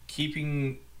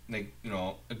 keeping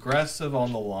aggressive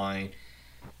on the line.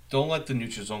 Don't let the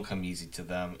neutral zone come easy to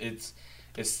them. It's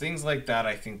things like that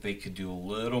I think they could do a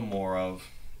little more of.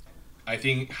 I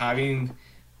think having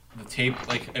the tape,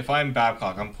 if I'm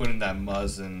Babcock, I'm putting that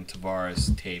Muzz and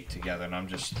Tavares tape together and I'm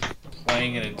just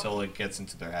playing it until it gets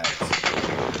into their heads.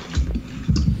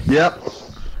 Yep.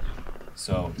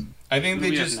 So I think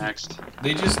they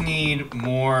just need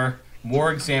more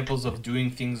examples of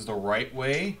doing things the right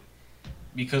way,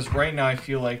 because right now I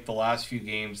feel like the last few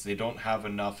games they don't have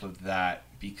enough of that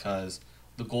because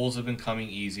the goals have been coming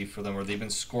easy for them, or they've been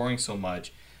scoring so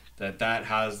much that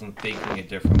has them thinking a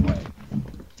different way.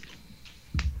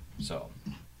 So,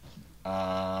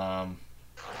 that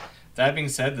being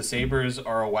said, the Sabres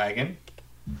are a wagon.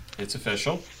 It's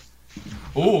official.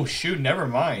 Oh, shoot, never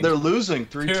mind. They're losing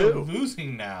 3-2. They're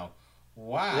losing now.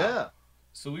 Wow. Yeah.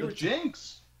 So we were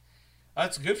jinx.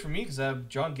 That's good for me because I have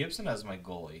John Gibson as my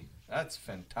goalie. That's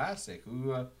fantastic.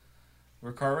 Ricard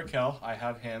Raquel, I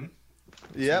have him.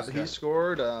 Yep, he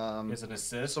scored. He has an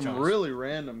assist. Some really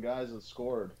random guys that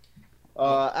scored.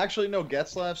 Actually, no,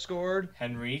 Getzlaff scored.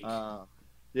 Henrique.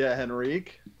 Yeah,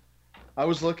 Henrique. I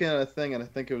was looking at a thing, and I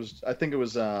think it was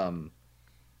Carter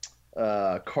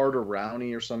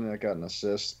Rowney or something that got an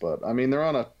assist. But I mean, they're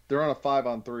on a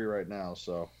 5-on-3 right now,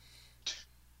 so.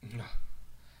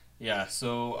 Yeah,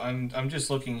 so I'm just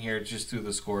looking here just through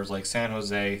the scores. Like San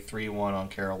Jose 3-1 on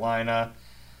Carolina.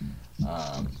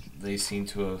 They seem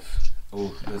to have.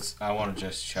 I want to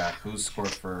just check who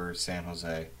scored for San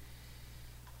Jose,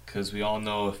 because we all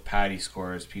know if Patty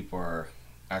scores, people are.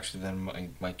 Actually,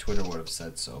 then my Twitter would have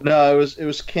said so. No, it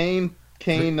was Kane.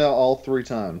 Kane all 3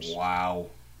 times. Wow,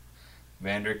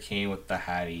 Vander Kane with the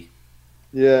Hattie.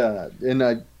 Yeah, and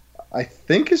I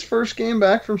think his first game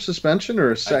back from suspension or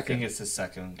his second. I think it's his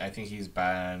second. I think he's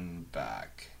been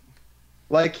back.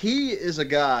 He is a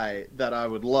guy that I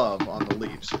would love on the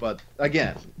Leafs, but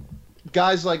again,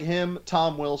 guys like him,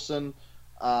 Tom Wilson,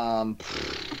 how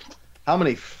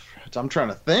many? I'm trying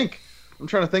to think. I'm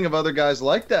trying to think of other guys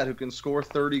like that who can score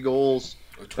 30 goals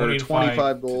or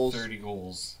 25 goals. 30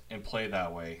 goals and play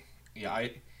that way. Yeah,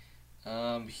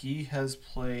 he has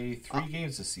played 3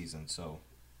 games this season, so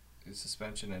his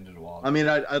suspension ended a while ago. I mean,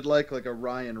 I'd like a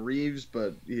Ryan Reeves,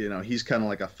 but he's kind of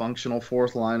like a functional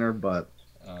fourth liner. But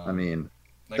I mean,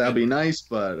 that'd be nice.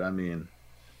 But I mean,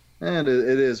 and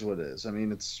it is what it is. I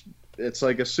mean, it's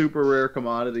like a super rare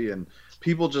commodity, and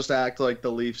people just act like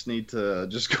the Leafs need to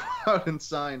just go out and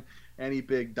sign any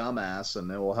big dumbass and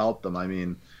it will help them. I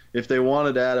mean, if they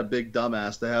wanted to add a big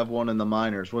dumbass, they have one in the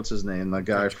minors. What's his name? The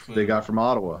guy they got from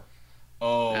Ottawa.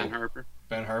 Oh, Ben Harper.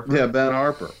 Ben Harper? Yeah, Ben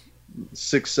Harper.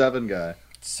 6'7" guy.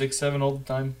 6'7" all the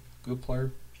time. Good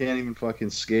player. Can't even fucking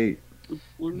skate.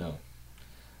 No.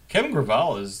 Kevin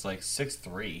Gravel is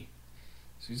 6'3".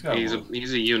 So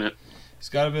he's a unit. He's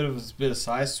got a bit of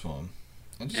size to him.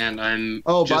 And I'm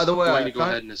by the way, Go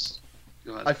ahead.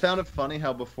 I found it funny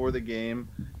how before the game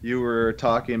you were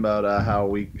talking about how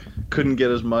we couldn't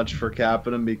get as much for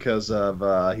Kapanen because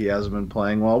of he hasn't been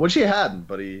playing well, which he hadn't,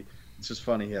 but it's just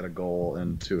funny he had a goal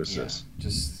and 2 assists. Yeah,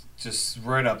 Just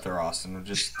right up there, Austin.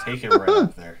 Just take it right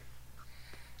up there.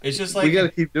 It's just like we got to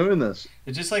keep doing this.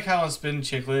 It's just like how on Spin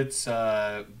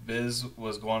Chicklets, Biz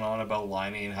was going on about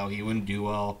Liney and how he wouldn't do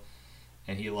well,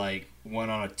 and he like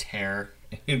went on a tear.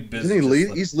 And Biz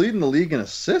He's leading the league in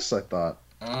assists, I thought.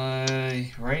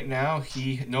 Right now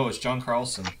it's John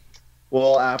Carlson.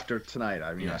 Well, after tonight,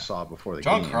 I mean, I saw it before the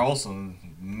game. John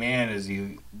Carlson, man, has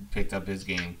he picked up his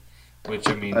game. Which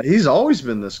I mean, he's always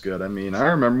been this good. I mean, I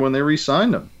remember when they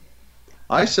re-signed him.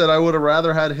 I said I would have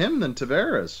rather had him than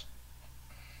Tavares.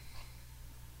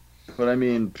 But I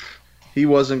mean, he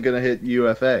wasn't going to hit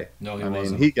UFA. No, he wasn't. I mean,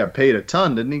 wasn't. he got paid a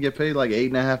ton. Didn't he get paid like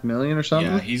 $8.5 million or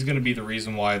something? Yeah, he's going to be the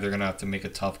reason why they're going to have to make a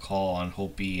tough call on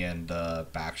Holtby and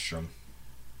Backstrom.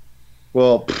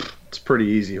 Well, it's pretty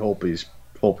easy. Holtby's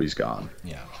gone.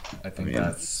 Yeah, I think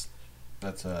that's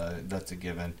a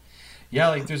given. Yeah,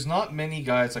 like there's not many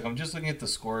guys. Like I'm just looking at the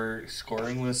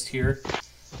scoring list here.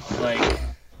 Like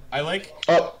I like.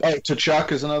 Oh,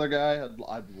 Tkachuk is another guy.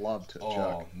 I'd love Tkachuk.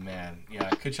 Oh man, yeah,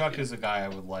 Tkachuk is a guy I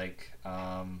would like.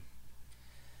 I'm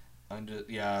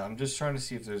just trying to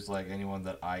see if there's like anyone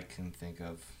that I can think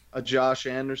of. Josh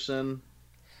Anderson.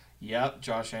 Yep,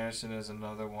 Josh Anderson is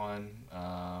another one.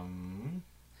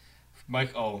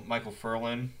 Michael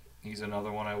Furlan. He's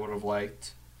another one I would have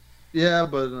liked. Yeah,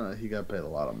 but he got paid a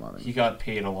lot of money. He got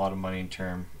paid a lot of money in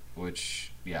term,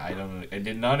 which I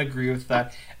did not agree with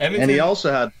that. Edmonton,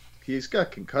 and he's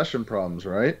got concussion problems,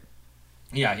 right?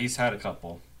 Yeah, he's had a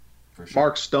couple, for sure.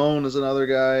 Mark Stone is another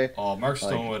guy. Oh, Mark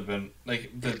Stone would have been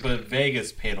but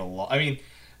Vegas paid a lot. I mean,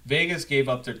 Vegas gave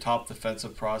up their top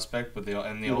defensive prospect, but they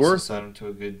also signed him to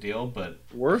a good deal. But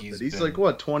he's like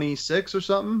what, 26 or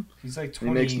something? He's like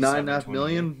 20. He makes $9.5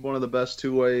 million. One of the best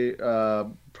two-way,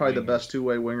 probably the best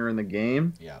two-way winger in the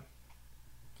game. Yeah.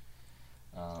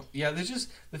 There's just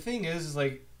the thing is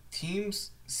like teams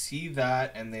see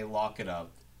that and they lock it up.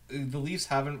 The Leafs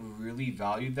haven't really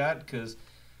valued that because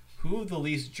who the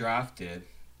Leafs drafted?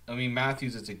 I mean,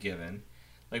 Matthews is a given.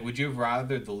 Like, would you have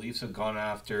rather the Leafs have gone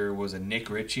after, was it Nick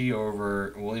Ritchie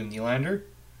over William Nylander?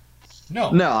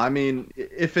 No. No, I mean,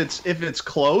 if it's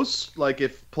close, like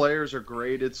if players are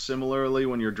graded similarly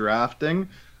when you're drafting,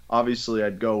 obviously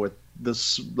I'd go with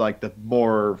this, like the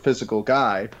more physical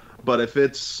guy. But if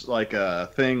it's like a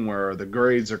thing where the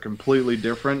grades are completely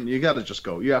different, you have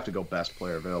to go best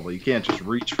player available. You can't just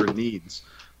reach for needs.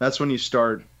 That's when you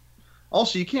start.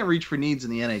 Also, you can't reach for needs in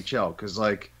the NHL because,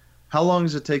 like, how long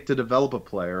does it take to develop a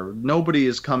player? Nobody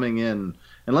is coming in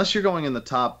unless you're going in the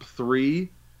top 3.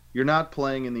 You're not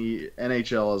playing in the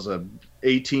NHL as a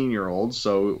 18-year-old,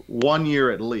 so 1 year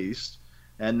at least.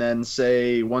 And then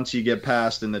say once you get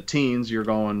past in the teens, you're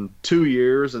going 2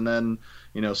 years, and then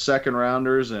second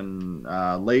rounders and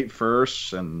late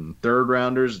firsts and third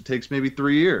rounders. It takes maybe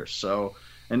 3 years. So,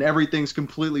 and everything's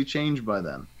completely changed by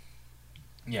then.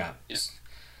 Yeah.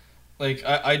 Like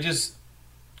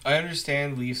I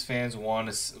understand Leafs fans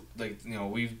want to,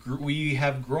 we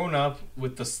have grown up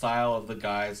with the style of the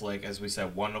guys, like, as we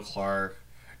said, Wendell Clark,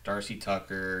 Darcy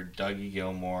Tucker, Dougie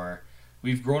Gilmour.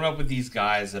 We've grown up with these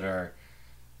guys that are,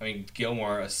 I mean,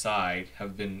 Gilmour aside,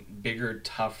 have been bigger,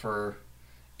 tougher,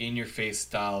 in-your-face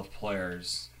style of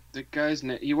players. The guy's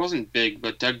he wasn't big,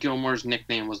 but Doug Gilmour's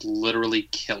nickname was literally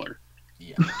Killer.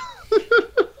 Yeah.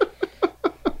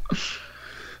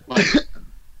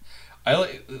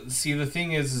 The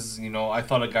thing is I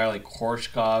thought a guy like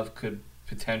Korshkov could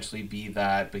potentially be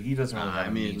that, but he doesn't really have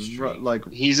a mean streak. Like,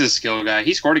 he's a skill guy.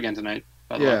 He scored again tonight,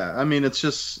 by the way. I mean, it's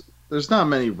just there's not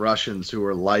many Russians who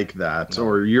are like that,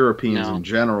 or Europeans in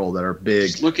general that are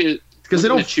big. Just look at because they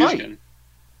don't fight.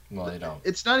 Well, they don't.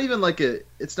 It's not even like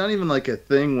a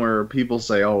thing where people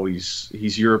say, "Oh,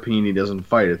 he's European, he doesn't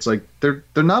fight." It's like they're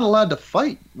not allowed to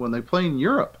fight when they play in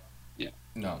Europe. Yeah.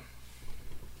 No.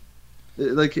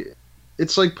 Like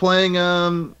it's like playing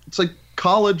it's like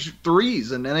college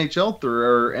threes and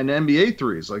NHL and NBA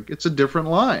threes. Like it's a different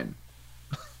line.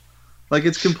 Like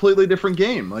it's completely different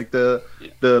game. Like the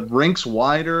rink's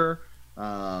wider.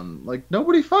 Like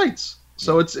nobody fights.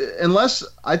 So it's unless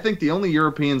I think the only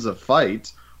Europeans that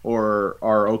fight or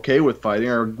are okay with fighting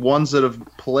are ones that have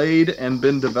played and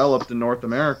been developed in North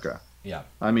America. Yeah.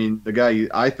 I mean, the guy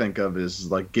I think of is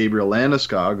like Gabriel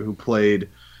Landeskog, who played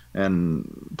in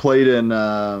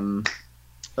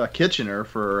Kitchener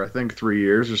for I think 3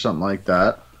 years or something like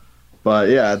that. But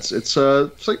yeah, it's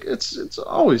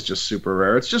always just super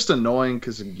rare. It's just annoying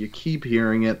because you keep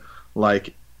hearing it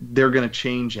like they're gonna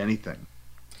change anything.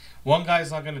 One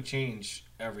guy's not gonna change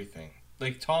everything.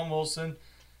 Like Tom Wilson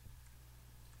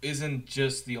isn't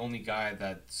just the only guy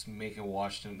that's making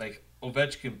Washington. Like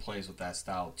Ovechkin plays with that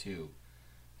style too.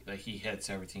 Like he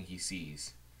hits everything he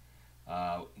sees.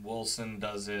 Wilson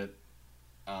does it.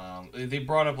 They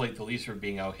brought up like the Leafs were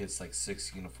being out hits like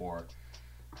 16-4,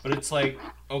 but it's like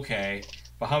okay,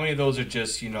 but how many of those are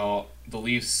just the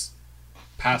Leafs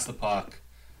pass the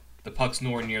puck's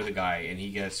nowhere near the guy, and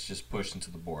he gets just pushed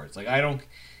into the boards. Like I don't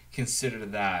consider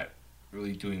that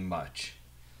really doing much.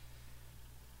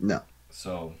 No.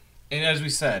 So, and as we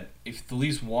said, if the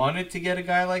Leafs wanted to get a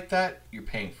guy like that, you're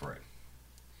paying for it,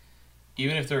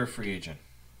 even if they're a free agent.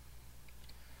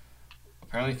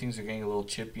 Apparently things are getting a little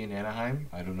chippy in Anaheim.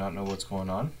 I do not know what's going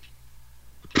on.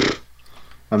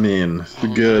 I mean,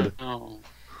 good. No.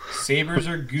 Sabres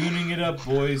are gooning it up,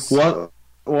 boys.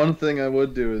 One thing I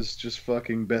would do is just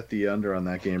fucking bet the under on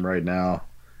that game right now.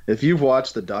 If you've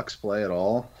watched the Ducks play at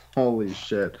all, holy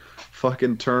shit.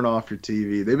 Fucking turn off your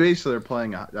TV. They basically are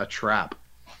playing a trap.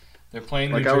 They're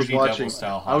playing New Jersey Devil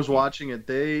style hockey. I was watching it.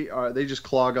 They just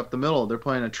clog up the middle. They're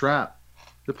playing a trap.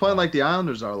 They're playing like the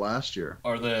Islanders are last year.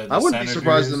 Or the I wouldn't Senators. be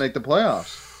surprised to make the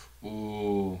playoffs.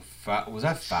 Ooh, was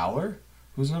that Fowler?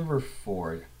 Who's number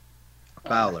 4?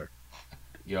 Fowler.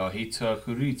 Yo,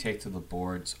 who did he take to the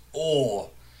boards? Oh,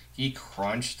 he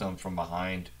crunched them from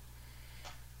behind.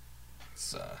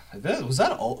 Was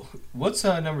that all? What's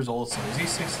numbers Olsen? Is he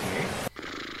 68?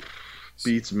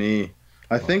 Beats me.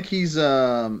 I think he's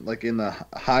like in the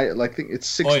high. Like I think it's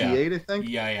 68. Oh, yeah. I think.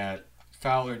 Yeah.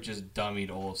 Fowler just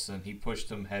dummied Olsen. He pushed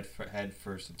him head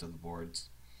first into the boards,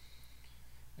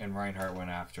 and Reinhart went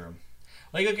after him.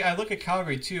 Like I look at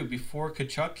Calgary too. Before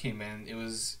Tkachuk came in, it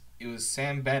was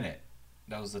Sam Bennett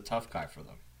that was the tough guy for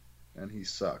them, and he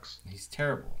sucks. He's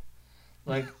terrible.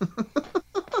 Like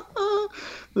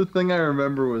the thing I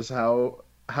remember was how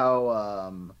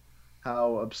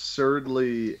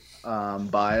absurdly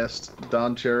biased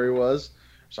Don Cherry was.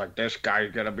 It's like, this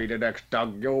guy's gonna be the next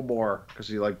Doug Gilmour because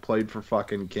he like played for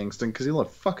fucking Kingston because he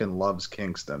fucking loves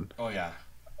Kingston. Oh yeah.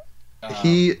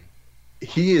 He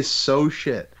is so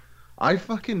shit. I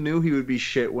fucking knew he would be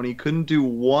shit when he couldn't do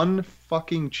one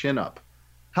fucking chin up.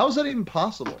 How is that even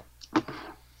possible?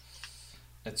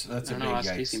 That's a big yikes.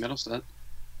 yikes. Casey Middlestat.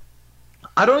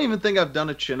 I don't even think I've done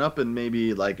a chin up in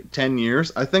maybe like 10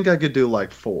 years. I think I could do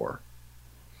like 4.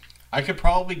 I could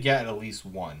probably get at least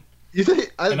 1. You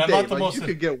think? I'm not the most. You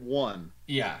could get 1.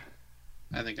 Yeah.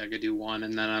 I think I could do 1,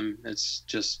 and then it's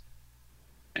just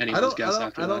anyone's guess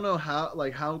after that. I don't know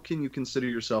how can you consider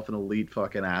yourself an elite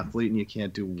fucking athlete and you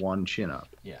can't do 1 chin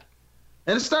up? Yeah.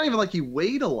 And it's not even like he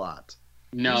weighed a lot.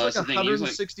 No, he was that's like the thing.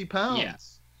 160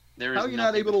 pounds. Yeah. How are you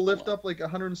not able to lift up like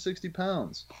 160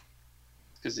 pounds?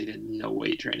 Because he did no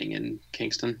weight training in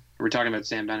Kingston. We're talking about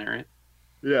Sam Bennett, right?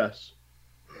 Yes.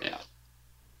 Yeah.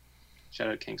 Shout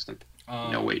out Kingston.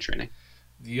 No weight training.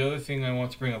 The other thing I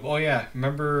want to bring up. Oh yeah,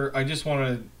 remember? Just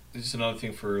another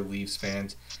thing for Leafs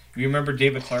fans. You remember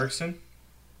David Clarkson?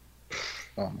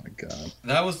 Oh my god.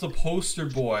 That was the poster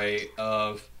boy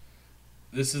of.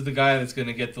 This is the guy that's going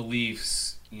to get the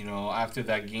Leafs. After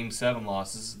that Game 7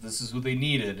 loss, this is who they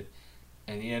needed,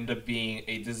 and he ended up being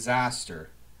a disaster.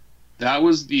 That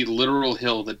was the literal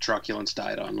hill that Truculence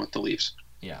died on with the Leafs.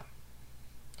 Yeah.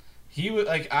 He was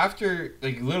after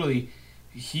literally,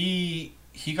 he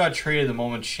got traded the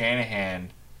moment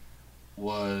Shanahan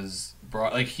was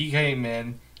brought. Like he came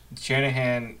in,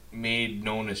 Shanahan made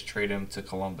known as trade him to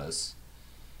Columbus,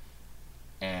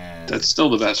 and that's still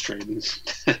the best trade.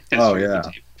 Oh yeah.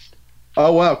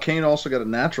 Oh wow, Kane also got a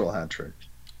natural hat trick.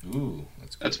 Ooh,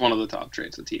 that's good. That's one of the top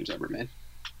trades the team's ever made.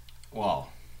 Wow.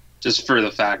 Just for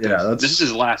the fact that this is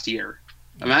his last year.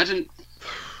 Imagine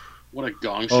what a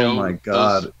gong show. Oh my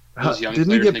god. Those young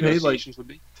didn't he players' get paid negotiations would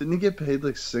be. Didn't he get paid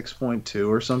like 6.2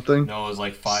 or something? No, it was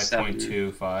like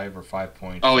 5.25 or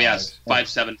 5.5. Oh yes,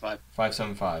 5.75.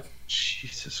 5.75.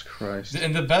 Jesus Christ.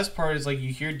 And the best part is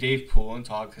you hear Dave Poulin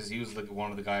talk because he was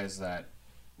one of the guys that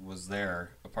was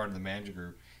there, a part of the manager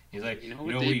group. He's like,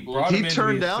 we brought him in. He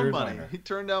turned to be a down third money. liner. He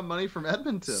turned down money from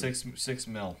Edmonton. $6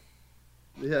 million.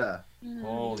 Yeah.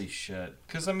 Holy shit.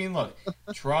 Because, look,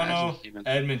 Toronto,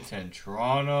 Edmonton.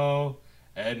 Toronto,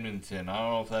 Edmonton. I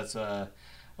don't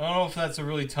know if that's a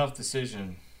really tough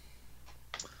decision.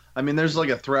 There's like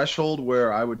a threshold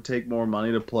where I would take more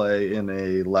money to play in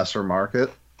a lesser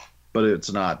market, but it's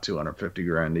not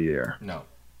 $250,000 a year. No.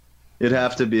 It'd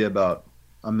have to be about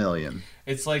 $1 million.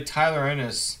 It's like Tyler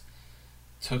Ennis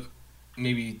took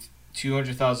maybe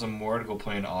 $200,000 more to go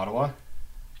play in Ottawa.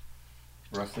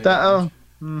 Roughly.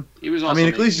 He was. At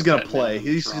least he's gonna play.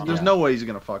 There's no way he's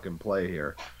gonna fucking play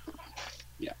here.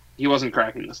 Yeah, he wasn't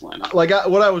cracking this lineup.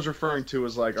 What I was referring to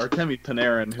was Artemi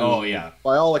Panarin, who,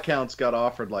 by all accounts, got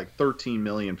offered like $13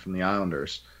 million from the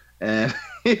Islanders, and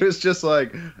he was just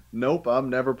like, "Nope,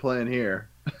 I'm never playing here."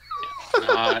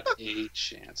 Not a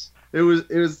chance.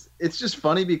 It's just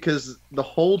funny because the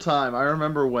whole time I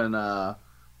remember when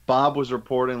Bob was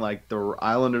reporting like the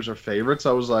Islanders are favorites,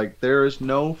 I was like, there is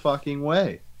no fucking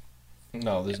way.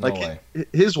 No, there's no way.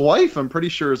 His wife, I'm pretty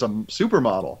sure, is a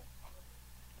supermodel.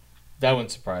 That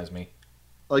wouldn't surprise me.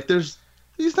 Like,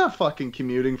 he's not fucking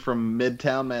commuting from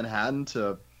Midtown Manhattan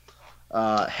to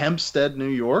Hempstead, New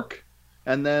York,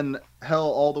 and then hell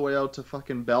all the way out to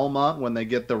fucking Belmont when they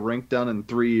get the rink done in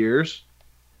 3 years.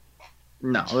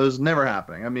 No, it was never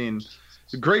happening. I mean,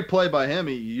 great play by him.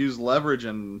 He used leverage,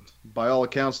 and by all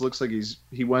accounts, looks like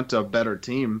he went to a better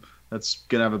team that's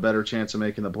gonna have a better chance of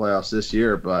making the playoffs this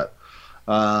year. But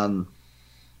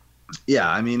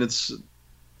yeah, I mean, it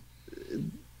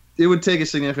would take a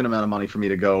significant amount of money for me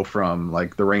to go from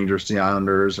like the Rangers to the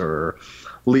Islanders or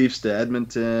Leafs to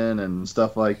Edmonton and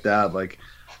stuff like that. Like,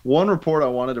 one report I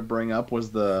wanted to bring up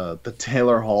was the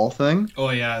Taylor Hall thing. Oh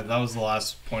yeah, that was the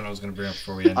last point I was going to bring up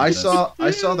before we ended I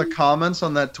this. saw the comments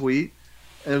on that tweet,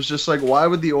 and it was just like, why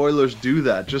would the Oilers do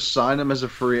that? Just sign him as a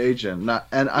free agent.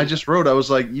 And I just wrote, I was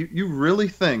like, you really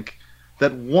think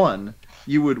that, one,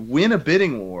 you would win a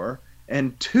bidding war,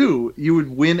 and two, you would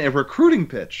win a recruiting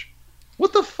pitch?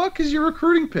 What the fuck is your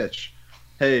recruiting pitch?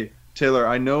 Hey, Taylor,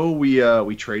 I know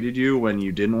we traded you when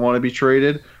you didn't want to be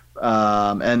traded.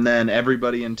 And then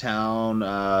everybody in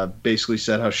town basically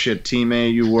said how shit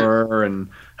teammate you were, and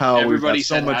how everybody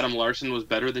said Adam Larson was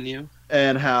better than you,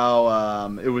 and how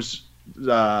it was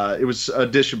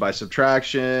addition by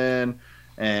subtraction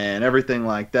and everything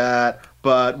like that.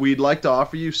 But we'd like to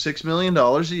offer you $6 million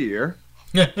a year.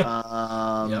 Yep.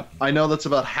 I know that's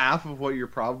about half of what you're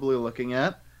probably looking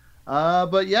at.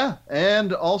 But yeah,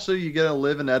 and also you get to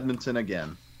live in Edmonton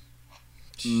again.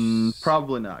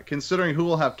 Probably not. Considering who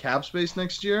will have cap space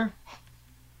next year?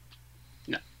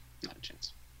 No, not a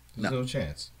chance. There's no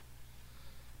chance.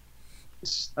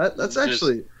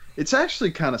 It's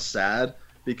actually kind of sad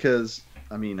because,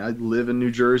 I mean, I live in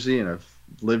New Jersey and I've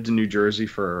lived in New Jersey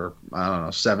for, I don't know,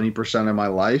 70% of my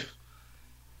life.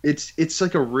 It's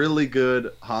like a really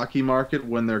good hockey market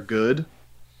when they're good.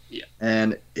 Yeah.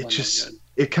 And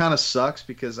it kind of sucks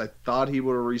because I thought he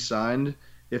would have re-signed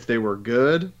if they were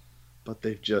good. But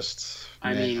they've just...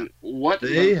 I mean, what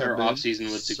their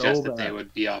offseason would suggest that they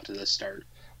would be off to the start?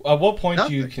 At what point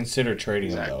do you consider trading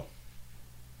him, though?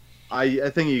 I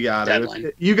think you got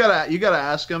it. You got to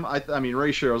ask him. I mean,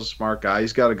 Ray Sherrill's a smart guy.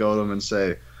 He's got to go to him and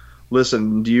say,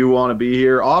 listen, do you want to be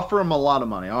here? Offer him a lot of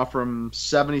money. Offer him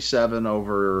 77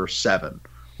 over 7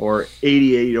 or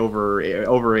 88 over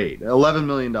 8. $11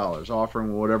 million. Offer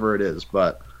him whatever it is.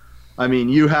 But... I mean,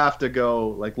 you have to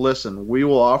go, like, listen, we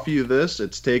will offer you this.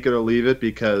 It's take it or leave it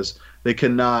because they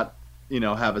cannot,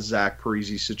 have a Zach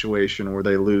Parise situation where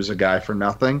they lose a guy for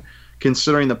nothing.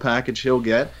 Considering the package he'll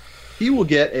get, he will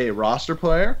get a roster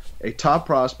player, a top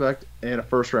prospect, and a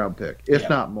first-round pick, if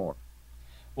not more.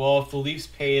 Well, if the Leafs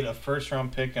paid a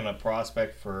first-round pick and a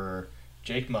prospect for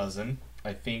Jake Muzzin,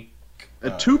 I think...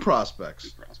 two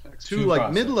prospects. Two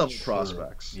mid-level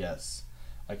prospects. Yes.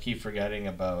 I keep forgetting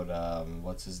about,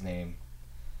 what's his name?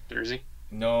 Jersey?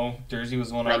 No, Jersey was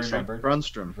the one I remembered.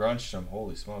 Brunstrom.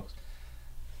 Holy smokes.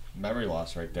 Memory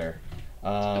loss right there. It's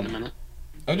been a minute.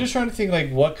 I'm just trying to think,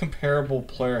 like, what comparable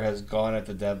player has gone at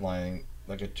the deadline,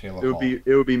 like a Taylor Hall?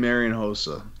 It would be Marian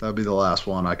Hossa. That would be the last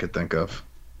one I could think of.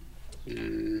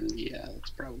 Yeah, that's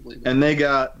probably... And they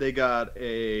got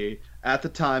at the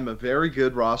time, a very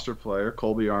good roster player,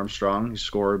 Colby Armstrong. He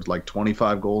scored like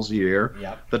 25 goals a year.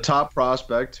 Yep. The top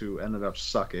prospect, who ended up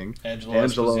sucking,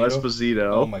 Angelo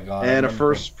Esposito. Oh my God! And a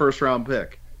first round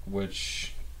pick.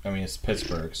 Which, I mean, it's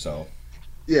Pittsburgh, so.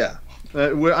 Yeah,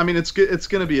 I mean, it's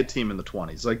going to be a team in the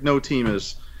 20s. Like, no team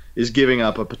is giving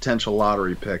up a potential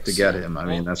lottery pick to get him. I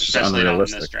mean, that's just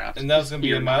unrealistic. And that's going to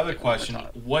be my other question: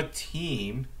 what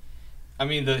team? I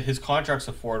mean, his contract's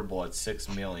affordable at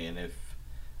 $6 million. If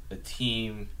the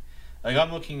team, like,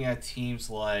 I'm looking at teams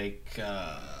like,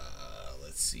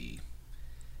 let's see,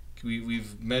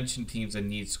 we've mentioned teams that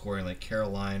need scoring, like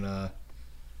Carolina.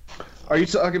 Are you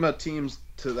talking about teams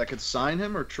that could sign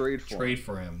him or trade for him? Trade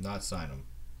for him, not sign him.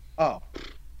 Oh,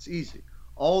 it's easy.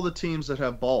 All the teams that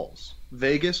have balls.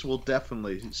 Vegas will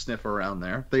definitely sniff around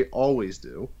there. They always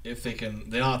do. If they can,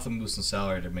 they don't have to move some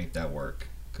salary to make that work.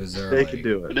 They could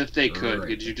do it. But if they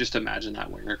could you just imagine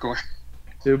that winger core?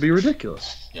 It would be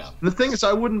ridiculous. Yeah. And the thing is,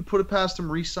 I wouldn't put it past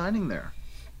him re-signing there.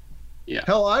 Yeah.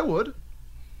 Hell, I would.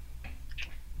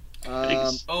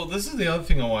 This is the other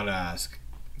thing I want to ask.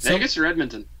 Vegas or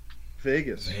Edmonton?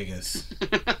 Vegas.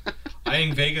 I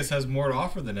think Vegas has more to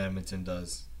offer than Edmonton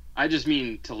does. I just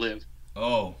mean to live.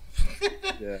 Oh.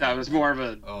 Yeah. That was more of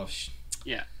a... Oh,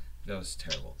 yeah. That was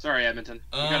terrible. Sorry, Edmonton.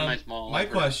 You got a nice mall. My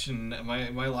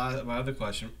other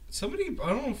question. Somebody, I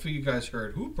don't know if you guys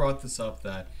heard, who brought this up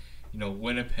that,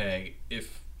 Winnipeg,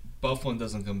 if Buffalo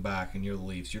doesn't come back and you're the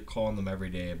Leafs, you're calling them every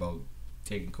day about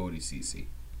taking Cody Ceci.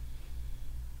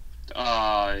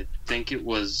 I think it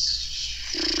was...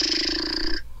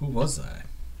 Who was that?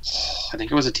 I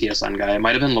think it was a TSN guy. It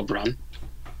might have been LeBrun.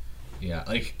 Yeah,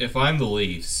 if I'm the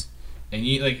Leafs, and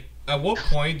at what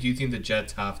point do you think the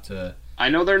Jets have to... I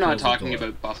know they're not talking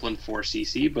about Buffalo for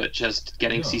CC, but just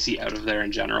getting CC out of there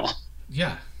in general.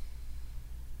 Yeah.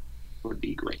 Would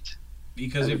be great.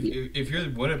 Because if you're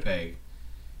Winnipeg,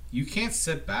 you can't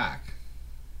sit back.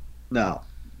 No.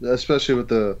 Especially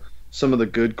with some of the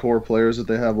good core players that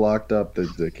they have locked up,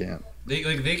 they can't.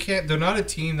 They can't. They're not a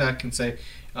team that can say,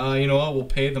 you know what, we'll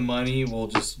pay the money, we'll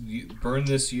just burn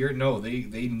this year. No, they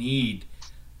need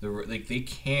they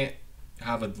can't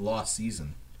have a lost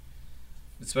season,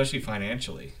 especially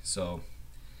financially. So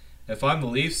if I'm the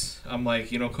Leafs, I'm like,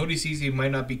 Cody Ceci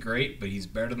might not be great, but he's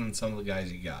better than some of the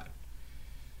guys you got.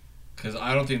 Because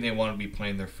I don't think they want to be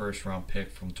playing their first round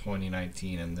pick from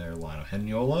 2019 in their lineup.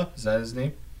 Heinola, is that his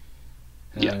name?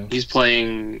 Yeah, he's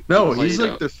playing. No, he's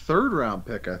like the third round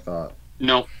pick, I thought.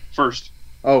 No, first.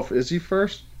 Oh, is he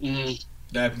first? Mm.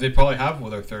 Yeah, they probably have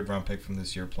their third round pick from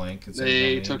this year playing.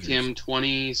 They took him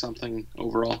 20 something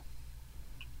overall.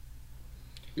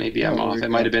 Maybe I'm off. It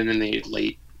might have been in the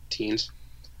late teens.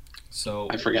 So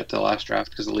I forget the last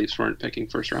draft because the Leafs weren't picking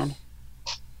first round.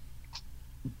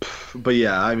 But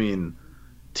yeah, I mean,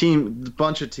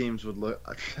 bunch of teams would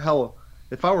look. Hell,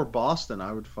 if I were Boston,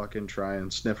 I would fucking try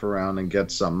and sniff around and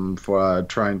get something for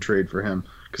try and trade for him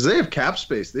because they have cap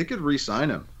space. They could re-sign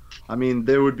him. I mean,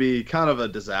 there would be kind of a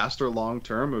disaster long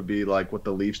term. It would be like what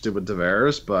the Leafs did with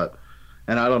Tavares,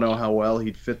 and I don't know how well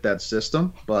he'd fit that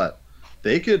system, but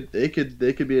they could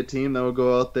be a team that would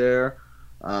go out there.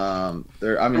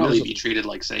 Probably be treated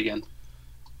like Sagan.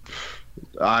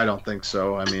 I don't think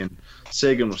so. I mean,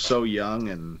 Sagan was so young,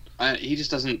 and he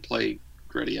just doesn't play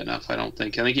gritty enough. I don't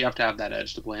think. I think you have to have that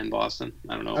edge to play in Boston.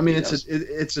 I don't know. I mean,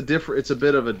 it's a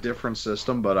bit of a different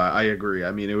system, but I agree.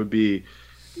 I mean, it would be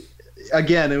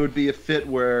a fit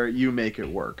where you make it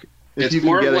work. If you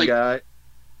can get a guy,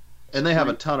 and they have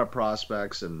a ton of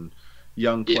prospects and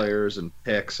young players and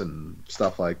picks and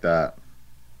stuff like that.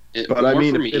 But I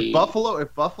mean, if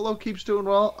Buffalo keeps doing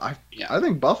well, I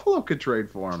think Buffalo could trade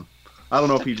for him. I don't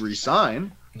know if he'd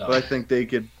resign, but I think they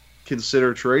could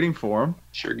consider trading for him.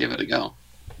 Sure, give it a go.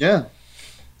 Yeah.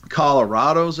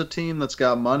 Colorado's a team that's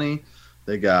got money.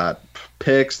 They got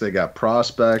picks. They got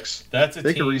prospects.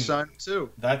 They can re-sign him too.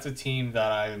 That's a team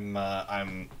that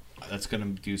I'm that's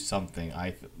going to do something.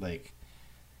 I think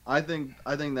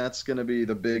that's going to be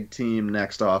the big team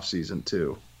next offseason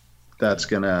too. That's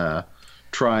going to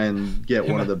try and get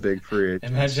one of the big free agents.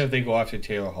 Imagine if they go after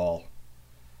Taylor Hall.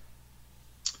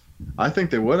 I think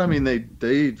they would. I mean, they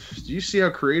do you see how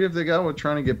creative they got with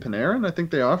trying to get Panarin? I think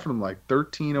they offered him like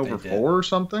 13 over 4 or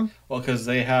something. Well, because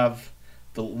they have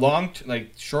the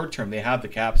short term, they have the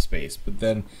cap space, but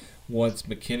then once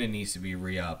McKinnon needs to be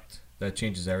re-upped, that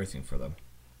changes everything for them.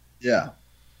 Yeah.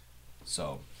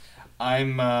 So,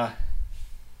 there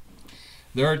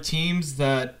are teams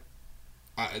that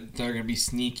are going to be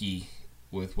sneaky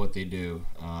with what they do.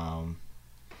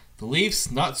 The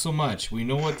Leafs, not so much. We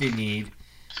know what they need.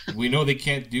 We know they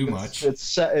can't do much. It's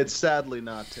sadly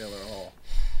not Taylor Hall.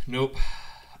 Nope.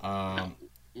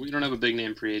 We don't have a big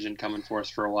name free agent coming for us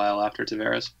for a while after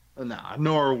Tavares. Nah,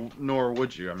 nor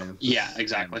would you. I mean, yeah,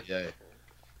 exactly.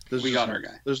 We got our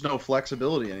guy. There's no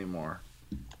flexibility anymore.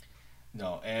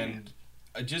 No, and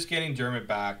just getting Dermott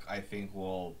back, I think,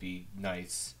 will be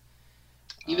nice.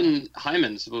 Even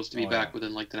Hyman's supposed to be back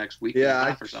within like the next week and a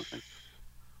half or something.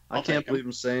 I can't believe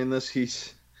I'm saying this.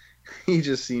 He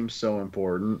just seems so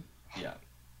important. Yeah.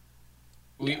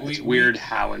 It's weird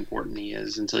how important he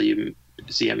is until you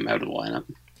see him out of the lineup.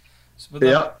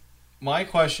 But my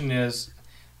question is,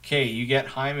 okay, you get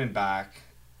Hyman back,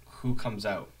 who comes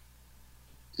out?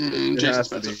 It has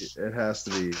to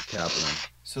be Kapanen.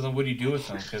 So then what do you do with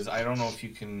him? Because I don't know if you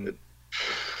can...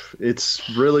 It's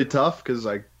really tough because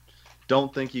I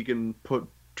don't think you can put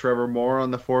Trevor Moore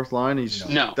on the fourth line.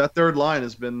 That third line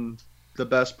has been the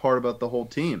best part about the whole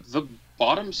team. The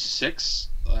bottom six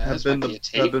have been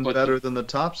better than the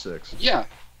top six. Yeah,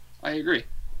 I agree.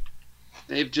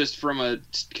 They've just, from a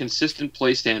consistent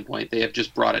play standpoint, they have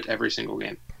just brought it every single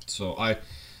game. So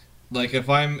if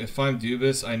I'm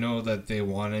Dubas, I know that they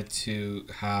wanted to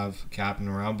have Kapanen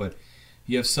around, but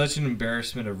you have such an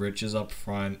embarrassment of riches up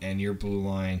front and your blue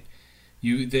line.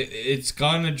 It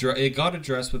got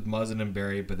addressed with Muzzin and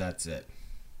Barry, but that's it.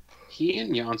 He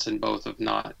and Janssen both have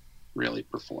not really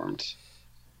performed.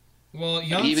 Well,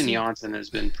 even Janssen has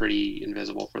been pretty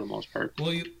invisible for the most part.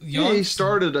 Well, he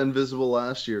started invisible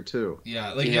last year too.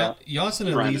 Yeah, Janssen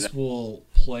at least will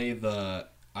play the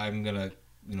I'm gonna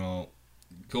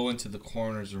go into the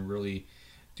corners and really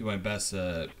do my best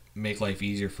to make life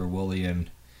easier for Willie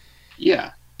and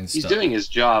he's doing his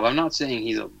job. I'm not saying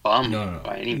he's a bum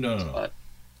by any means, but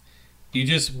you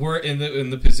just were in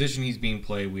the position he's being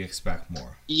played. We expect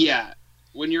more. Yeah.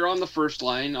 When you're on the first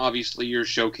line, obviously you're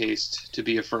showcased to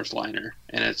be a first liner,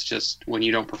 and it's just when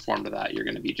you don't perform to that, you're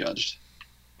going to be judged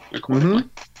accordingly.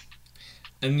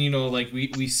 And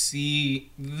we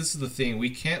see, this is the thing, we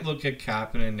can't look at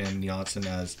Kapanen and Janssen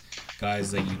as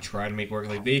guys that you try to make work.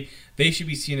 Like they should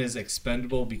be seen as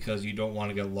expendable because you don't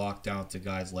want to get locked down to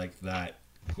guys like that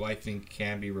who I think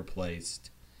can be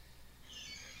replaced.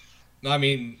 I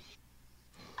mean,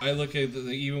 I look at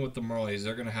even with the Marlies,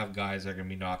 they're going to have guys that are going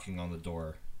to be knocking on the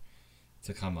door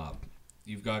to come up.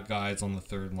 You've got guys on the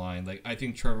third line. Like I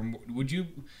think Trevor, would you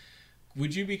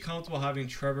be comfortable having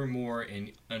Trevor Moore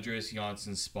in Andreas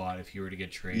Janssen's spot if you were to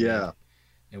get traded? Yeah.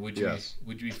 And would you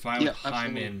be fine with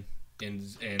Hyman in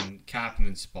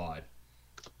Kapanen's spot?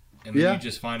 And then you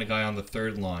just find a guy on the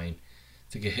third line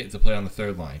to play on the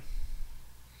third line.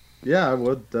 Yeah, I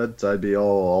would. I'd be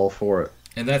all for it.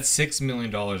 And that's $6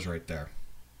 million right there.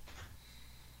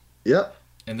 Yep.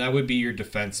 And that would be your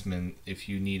defenseman if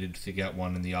you needed to get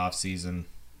one in the offseason.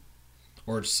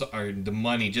 Or the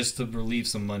money, just to relieve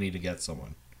some money to get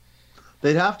someone.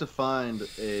 They'd have to find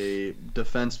a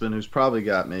defenseman who's probably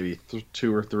got maybe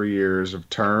 2 or 3 years of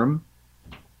term.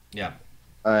 Yeah.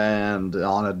 And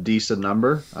on a decent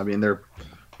number. I mean, they're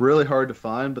really hard to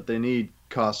find, but they need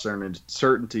cost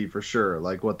certainty for sure.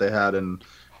 Like what they had in,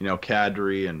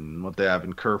 Kadri and what they have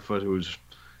in Kerfoot, who's,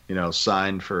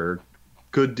 signed for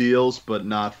good deals, but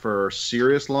not for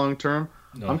serious long term.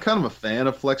 No. I'm kind of a fan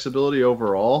of flexibility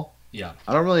overall. Yeah.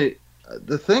 I don't really.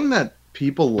 The thing that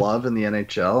people love in the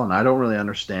NHL, and I don't really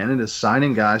understand it, is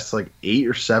signing guys to like 8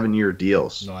 or 7 year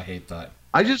deals. No, I hate that.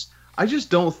 I just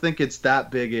don't think it's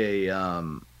that big a.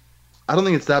 I don't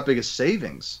think it's that big a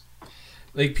savings.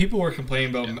 Like people were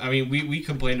complaining about. I mean, we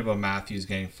complained about Matthews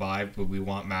getting 5, but we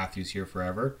want Matthews here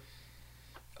forever.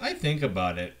 I think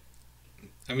about it.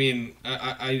 I mean,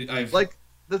 I've like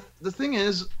the thing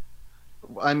is,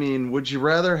 I mean, would you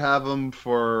rather have him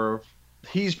for?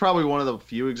 He's probably one of the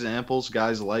few examples,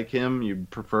 guys like him, you'd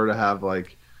prefer to have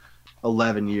like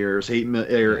 11 years, 8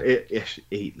 years,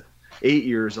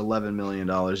 $11 million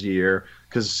a year,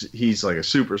 because he's like a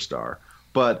superstar.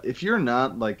 But if you're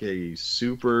not like a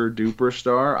super duper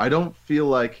star, I don't feel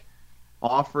like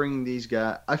offering these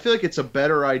guys. I feel like it's a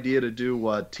better idea to do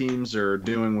what teams are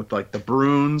doing with like the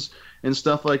Bruins and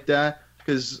stuff like that,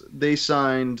 because they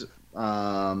signed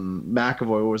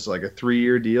McAvoy was like a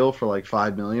 3-year deal for like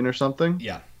 $5 million or something.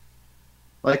 Yeah.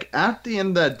 Like at the end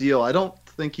of that deal, I don't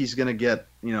think he's gonna get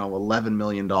 $11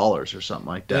 million or something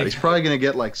like that. He's probably gonna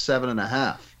get like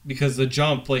 7.5. Because the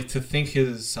jump, like to think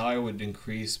his salary would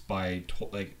increase by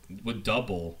would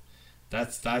double.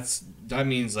 That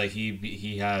means like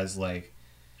he has like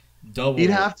double. He'd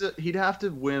have to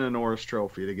win a Norris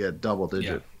Trophy to get double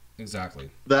digit. Yeah, exactly.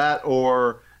 That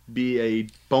or be a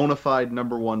bona fide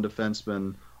number 1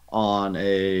 defenseman on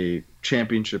a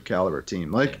championship caliber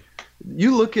team. Like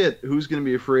you look at who's going to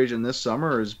be a free agent this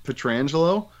summer is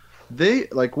Pietrangelo.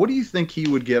 What do you think he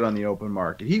would get on the open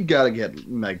market? He'd got to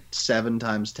get like 7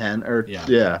 times 10 or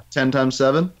 10 times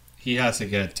 7. He has to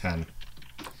get 10.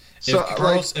 So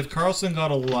if Carlson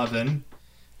got 11,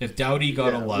 if Doughty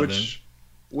got 11,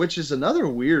 which is another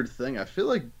weird thing. I feel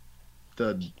like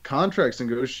the contracts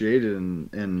negotiated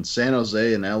in San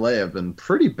Jose and LA have been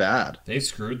pretty bad. They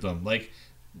screwed them. Like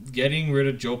getting rid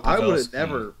of Joe Pavelski. I would have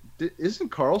never. Isn't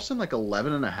Carlson like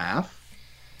 11.5?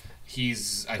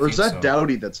 Or is that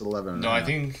Doughty that's 11? No, I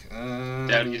think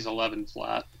Doughty's 11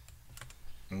 flat.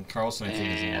 And Carlson, I think,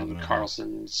 is 11.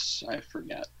 Carlson's, I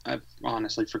forget. I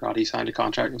honestly forgot he signed a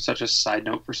contract with such a side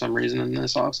note for some reason in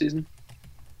this offseason.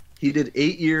 He did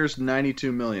 8 years,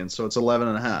 $92 million, so it's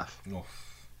 11.5. Oh.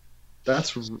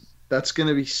 That's going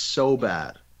to be so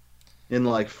bad in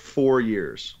like 4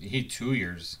 years. He need 2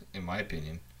 years, in my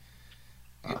opinion.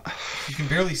 He can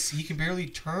barely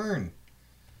turn.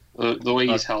 The way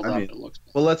he's held up, it looks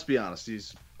bad. Well, let's be honest.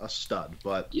 He's a stud,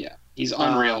 but yeah, he's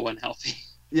unreal when healthy.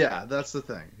 Yeah, that's the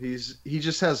thing. He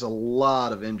just has a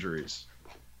lot of injuries.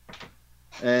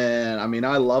 And I mean,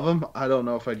 I love him. I don't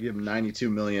know if I'd give him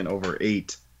 $92 million over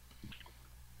 8.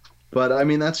 But I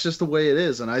mean, that's just the way it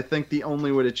is, and I think the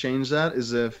only way to change that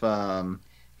is if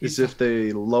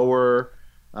they lower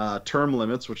term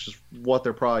limits, which is what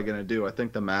they're probably going to do. I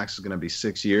think the max is going to be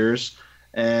 6 years,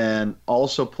 and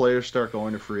also players start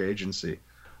going to free agency.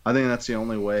 I think that's the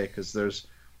only way, because there's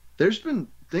been,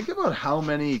 think about how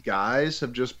many guys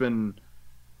have just been,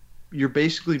 you're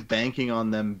basically banking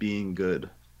on them being good.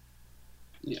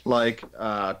 Yeah. Like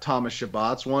Thomas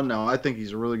Shabbat's one. Now I think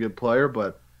he's a really good player,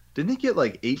 but didn't he get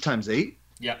like 8 times 8?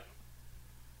 Yeah.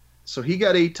 So he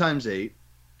got 8 times 8.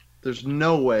 There's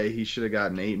no way he should have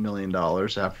gotten $8 million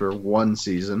after one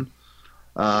season.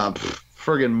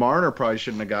 Friggin' Marner probably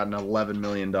shouldn't have gotten $11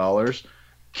 million.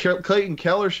 Clayton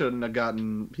Keller shouldn't have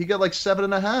gotten. He got like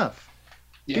 7.5. Yeah,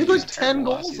 he had like was 10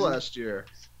 terrible goals season. last year.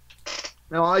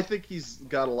 Now I think he's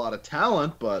got a lot of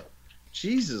talent, but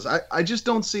Jesus, I just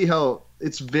don't see how.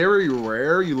 It's very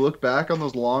rare you look back on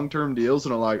those long-term deals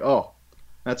and are like, oh,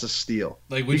 that's a steal.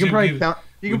 Like, you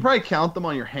can probably count them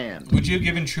on your hand. Would you have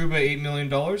given Trouba $8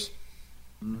 million?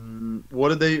 What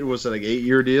did they? Was it like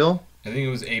 8-year deal? I think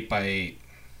it was 8 by 8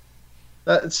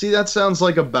 That sounds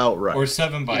like about right. or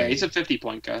 7 by Yeah, 8. he's a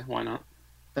 50-point guy. Why not?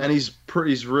 And he's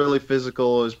really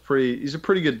physical. He's a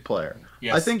pretty good player.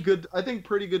 Yes. I think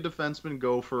pretty good defensemen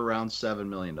go for around $7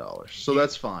 million. So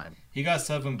that's fine. He got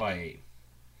 7 by 8.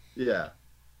 Yeah.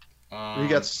 He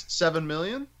got $7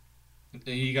 million.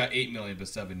 He got $8 million, but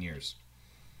 7 years.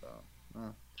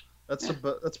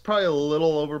 That's probably a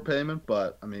little overpayment,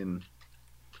 but I mean,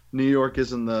 New York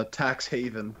isn't the tax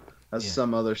haven as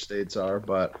some other states are.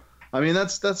 But I mean,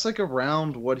 that's like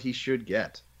around what he should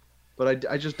get. But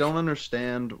I just don't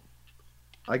understand.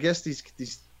 I guess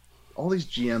all these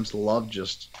GMs love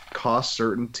just cost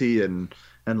certainty and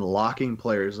locking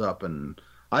players up, and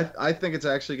I think it's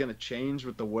actually going to change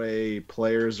with the way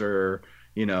players are,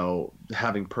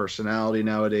 having personality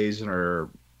nowadays and are,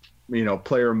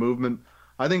 player movement.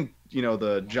 I think,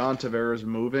 the John Tavares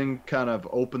moving kind of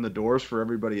opened the doors for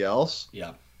everybody else.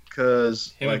 Yeah.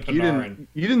 Because Him and you Panarin.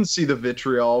 didn't see the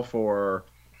vitriol for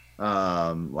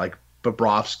like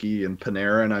Bobrovsky and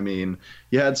Panarin. I mean,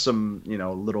 you had some,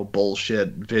 little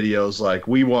bullshit videos like,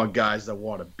 we want guys that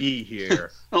want to be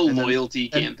here. Loyalty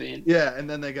campaign. Yeah, and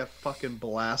then they got fucking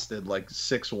blasted like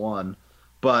 6-1.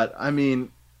 But I mean,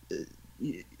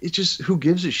 it just, who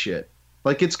gives a shit?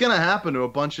 Like, it's gonna happen to a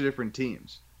bunch of different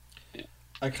teams.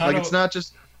 It's not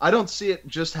just. I don't see it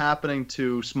just happening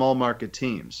to small market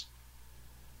teams.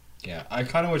 Yeah, I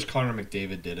kind of wish Connor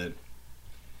McDavid did it.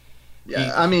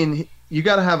 Yeah, I mean, you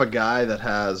got to have a guy that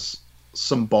has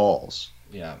some balls.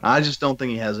 Yeah. I just don't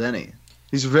think he has any.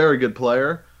 He's a very good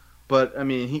player, but I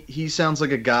mean, he sounds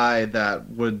like a guy that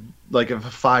would, like, if a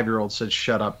 5-year-old said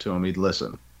shut up to him, he'd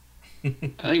listen. I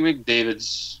think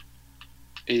McDavid's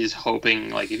is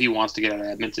hoping, like, if he wants to get out of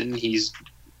Edmonton, he's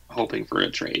hoping for a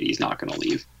trade. He's not going to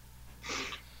leave.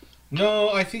 No,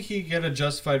 I think he get a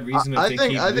justified reason to I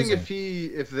think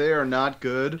losing. if they are not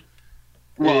good,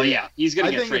 Well, yeah, he's going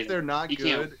to get I think traded. if they're not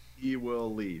good, he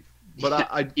will leave.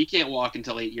 But he can't walk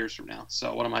until 8 years from now.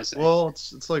 So what am I saying? Well,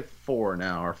 it's like 4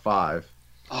 now or 5.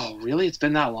 Oh, really? It's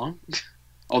been that long?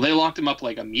 Oh, they locked him up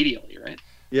like immediately, right?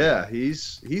 Yeah,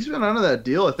 he's been under that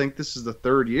deal. I think this is the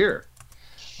 3rd year.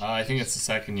 I think it's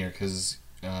the 2nd year because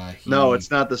no,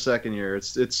 it's not the 2nd year.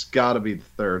 It's got to be the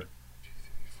 3rd.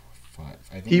 5.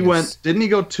 I think He went. Didn't he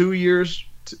go 2 years?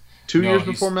 2 years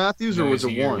before Matthews, or was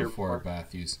it 1 before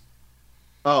Matthews?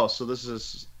 Oh, so this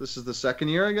is the 2nd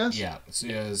year, I guess. Yeah, so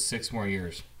he has 6 more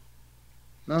years.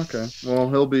 Okay. Well,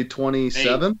 he'll be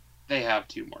 27. They have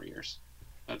 2 more years.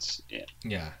 That's it.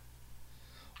 Yeah.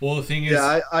 Well, the thing is,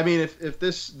 I mean, if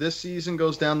this season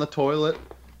goes down the toilet,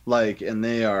 like, and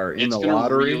they are in the lottery, it's going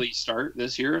to really start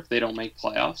this year if they don't make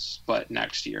playoffs. But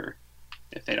next year,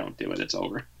 if they don't do it, it's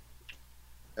over.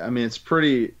 I mean, it's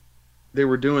pretty. They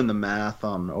were doing the math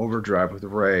on Overdrive with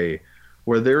Ray,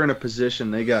 where they're in a position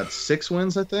they got 6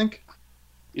 wins, I think.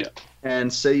 Yeah.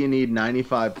 And say you need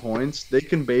 95 points, they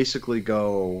can basically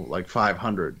go like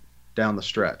 500 down the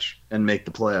stretch and make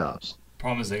the playoffs.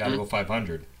 Problem is they got to go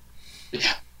 500.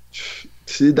 Yeah.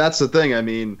 See, that's the thing. I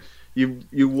mean,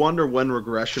 you wonder when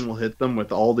regression will hit them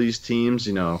with all these teams.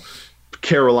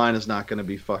 Carolina's not going to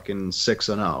be fucking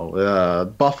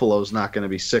 6-0. Buffalo's not going to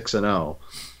be 6-0.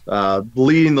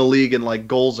 Leading the league in like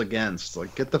goals against.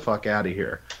 Like, get the fuck out of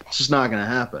here. It's just not going to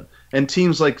happen. And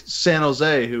teams like San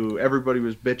Jose, who everybody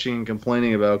was bitching and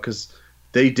complaining about because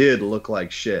they did look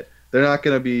like shit, they're not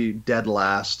going to be dead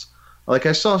last. Like,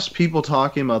 I saw people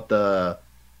talking about the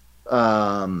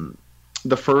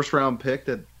 1st round pick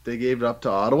that they gave it up to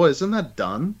Ottawa. Isn't that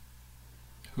done?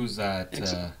 Who's that?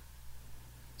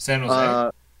 San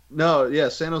Jose? No, yeah,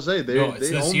 San Jose. They own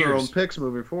year's. their own picks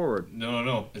moving forward.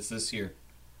 No. It's this year.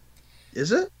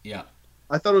 Is it? Yeah.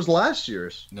 I thought it was last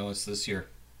year's. No, it's this year.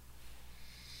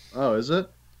 Oh, is it?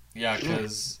 Yeah,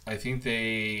 because I think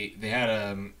they had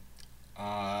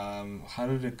How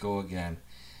did it go again?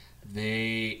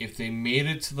 If they made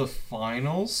it to the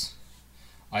finals,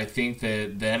 I think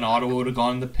that then Ottawa would have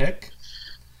gone the pick.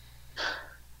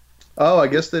 Oh, I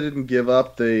guess they didn't give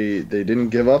up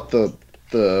the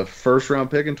first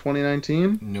round pick in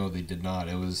 2019. No, they did not.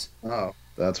 It was. Oh,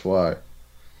 that's why.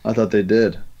 I thought they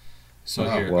did. So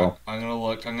here, well. I'm gonna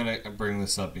look. I'm gonna bring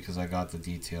this up because I got the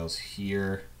details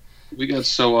here. We got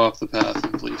so off the path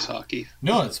in Leafs hockey.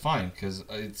 No, it's fine because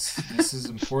this is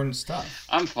important stuff.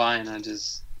 I'm fine. I'm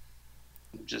just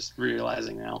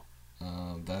realizing now.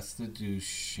 That's the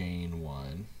Duchesne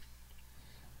one.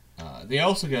 They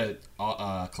also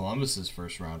got Columbus's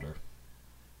first rounder.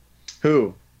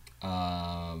 Who?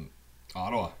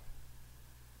 Ottawa.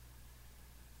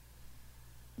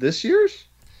 This year's?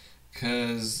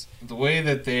 Because the way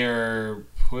that they're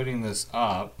putting this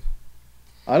up...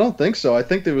 I don't think so. I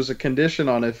think there was a condition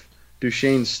on if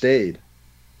Duchesne stayed.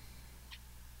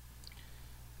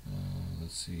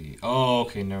 Let's see. Oh,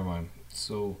 okay, never mind.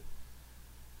 So...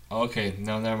 Okay,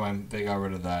 no, never mind. They got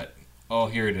rid of that. Oh,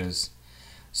 here it is.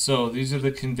 So, these are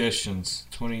the conditions.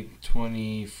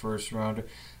 2020 first rounder.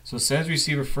 So, Sens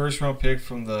receive a first-round pick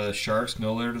from the Sharks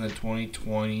no later than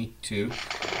 2022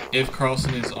 if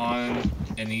Carlson is on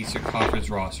an Eastern Conference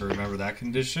roster. Remember that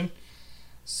condition?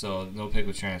 So, no pick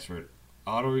was transferred.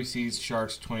 Ottawa receives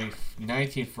Sharks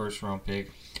 2019 first-round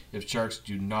pick if Sharks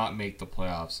do not make the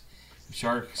playoffs. If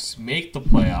Sharks make the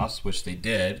playoffs, which they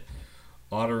did,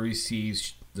 Ottawa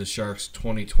receives the Sharks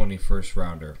 2020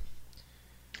 first-rounder.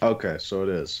 Okay, so it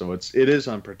is. So it is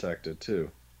unprotected, too.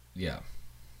 Yeah.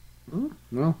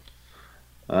 Well,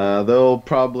 they'll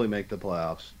probably make the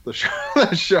playoffs. The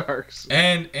Sharks.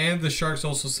 And the Sharks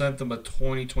also sent them a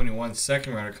 2021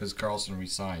 second rounder because Carlson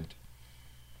resigned.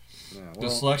 Yeah, The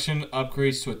selection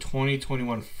upgrades to a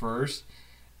 2021 first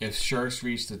if Sharks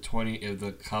reach the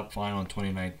Cup final in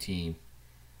 2019.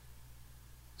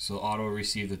 So Ottawa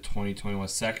received the 2021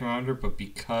 second rounder, but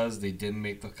because they didn't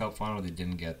make the Cup final, they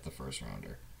didn't get the first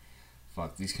rounder.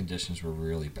 Fuck, these conditions were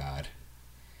really bad.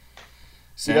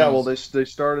 Yeah, well, they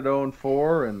started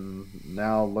 0-4, and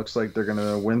now it looks like they're going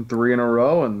to win 3 in a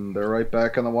row, and they're right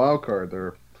back on the wild card.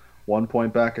 They're 1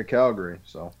 point back at Calgary.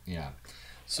 So yeah,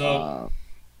 so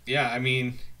yeah, I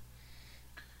mean,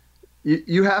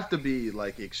 you have to be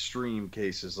like extreme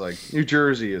cases. Like New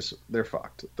Jersey they're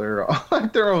fucked. They're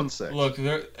like their own 6. Look,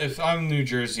 if I'm New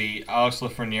Jersey, Alex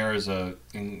Lafreniere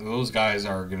those guys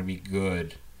are going to be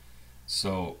good.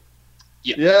 So.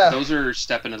 Yeah, those are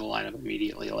stepping into the lineup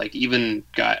immediately. Like even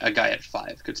a guy at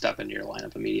 5 could step into your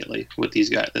lineup immediately with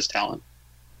this talent.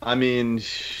 I mean,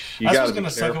 that's what's going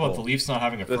to suck about the Leafs not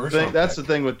having a first round pick. That's the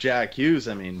thing with Jack Hughes.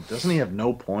 I mean, doesn't he have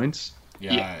no points?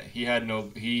 Yeah. He had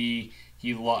no. He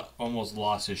almost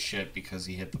lost his shit because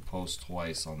he hit the post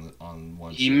twice on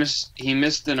one. He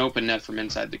missed an open net from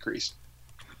inside the crease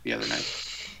the other night.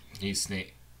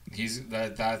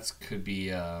 That could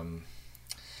be.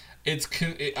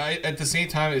 At the same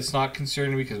time, it's not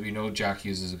concerning because we know Jack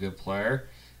Hughes is a good player.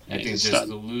 I think just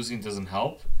the losing doesn't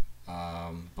help.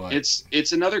 But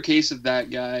it's another case of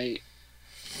that guy,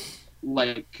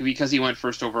 like because he went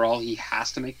first overall, he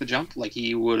has to make the jump. Like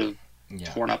he would have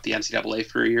torn up the NCAA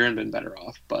for a year and been better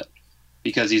off, but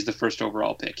because he's the first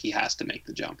overall pick, he has to make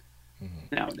the jump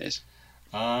nowadays.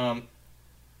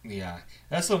 Yeah,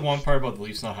 that's the one part about the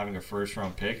Leafs not having a first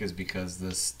round pick is because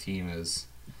this team is.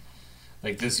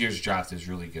 Like, this year's draft is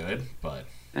really good, but...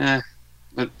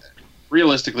 But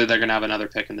realistically, they're going to have another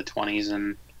pick in the 20s,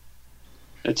 and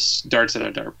it's darts at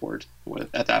a dartboard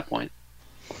at that point.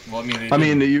 Well, I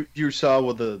mean, you saw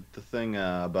with the thing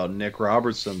about Nick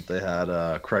Robertson, they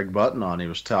had Craig Button on. He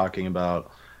was talking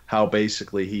about how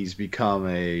basically he's become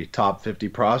a top 50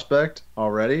 prospect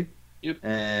already,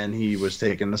 and he was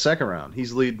taken the second round.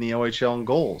 He's leading the OHL in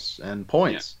goals and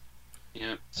points.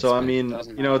 Yeah. So, I mean,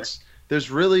 there's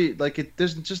really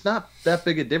there's just not that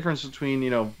big a difference between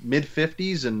mid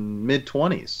 50s and mid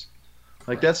 20s.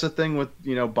 Like that's the thing with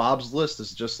Bob's list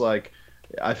is just like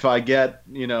if I get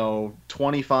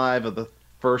 25 of the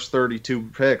first 32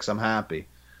 picks, I'm happy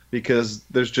because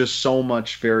there's just so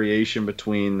much variation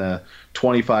between the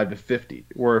 25 to 50.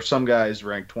 Where some guys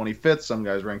rank 25th, some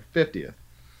guys rank 50th.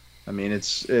 I mean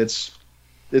it's a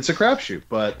crapshoot,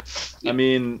 but I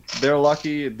mean they're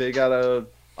lucky. They got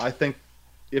I think.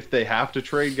 If they have to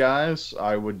trade guys,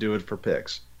 I would do it for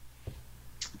picks.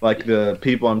 Like the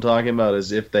people I'm talking about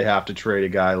is if they have to trade a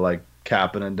guy like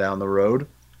Kapanen down the road,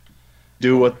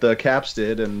 do what the Caps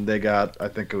did, and they got, I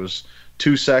think it was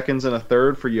 2 seconds and a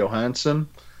third for Johansson.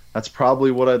 That's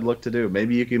probably what I'd look to do.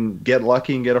 Maybe you can get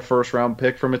lucky and get a first-round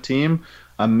pick from a team,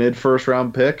 a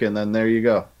mid-first-round pick, and then there you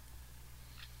go.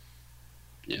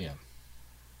 Yeah.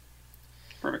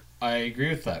 I agree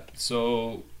with that.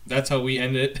 So that's how we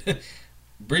end it.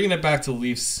 Bringing it back to the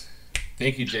Leafs.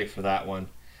 Thank you, Jake, for that one.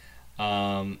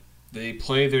 They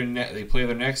play their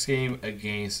next game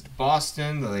against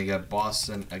Boston. They got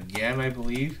Boston again, I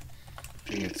believe. I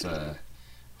think it's a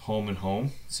home and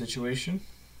home situation.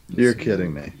 You're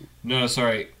kidding me. No,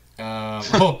 sorry.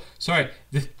 Sorry.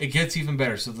 It gets even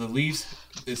better. So the Leafs,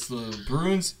 it's the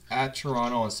Bruins at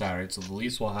Toronto on Saturday. So the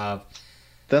Leafs will have.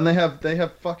 Then they have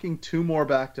fucking 2 more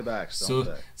back-to-backs. So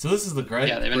this is the great.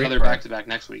 Yeah, they have another part. back-to-back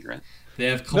next week, right? They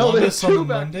have Columbus no, they have 2 on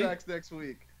the Monday. back-to-backs next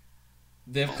week.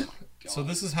 They have, so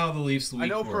this is how the Leafs week I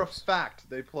know works. for a fact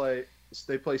they play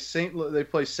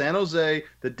San Jose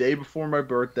the day before my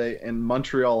birthday and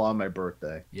Montreal on my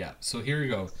birthday. Yeah. So here we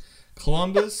go.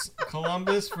 Columbus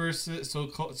versus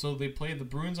so they play the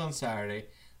Bruins on Saturday.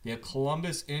 They have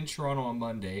Columbus in Toronto on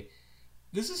Monday.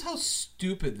 This is how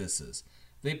stupid this is.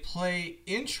 They play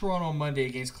in Toronto on Monday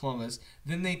against Columbus.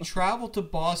 Then they travel to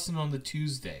Boston on the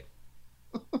Tuesday.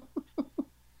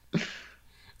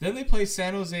 Then they play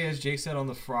San Jose, as Jake said, on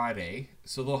the Friday.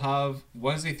 So they'll have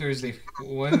Wednesday and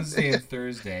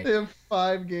Thursday. They have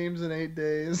 5 games in 8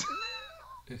 days.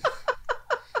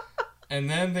 And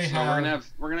then they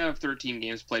we're gonna have 13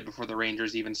 games played before the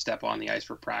Rangers even step on the ice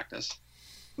for practice.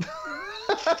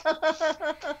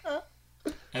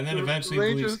 And then eventually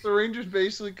the Rangers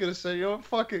basically could have said, you know what,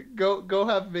 fuck it, go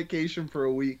have vacation for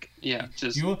a week. Yeah,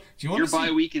 just do you want your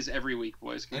bye week is every week,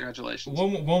 boys. Congratulations.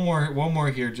 One more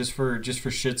here, just for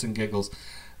shits and giggles.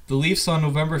 The Leafs on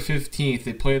November 15th,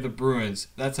 they play the Bruins.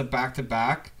 That's a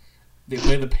back-to-back. They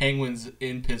play the Penguins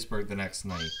in Pittsburgh the next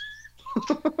night.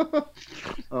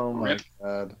 Oh my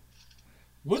god.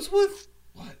 What's with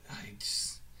what?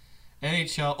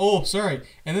 NHL. Oh, sorry.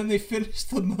 And then they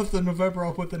finished the month of November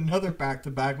off with another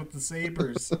back-to-back with the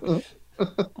Sabres. Oh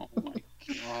my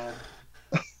god.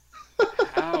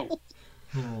 How?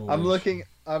 I'm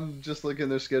just looking at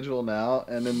their schedule now,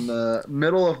 and in the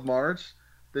middle of March,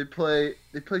 they play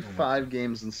 5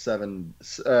 games in 7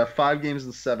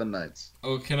 nights.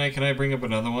 Oh, can I bring up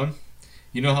another one?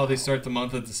 You know how they start the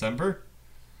month of December?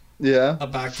 Yeah. A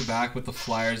back-to-back with the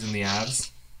Flyers and the Avs.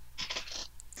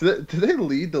 Do they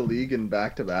lead the league in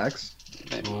back-to-backs?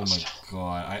 Oh my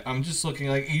god! I'm just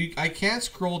looking I can't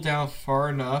scroll down far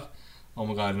enough. Oh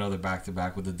my god! Another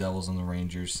back-to-back with the Devils and the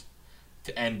Rangers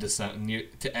to end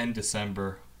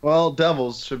December. Well,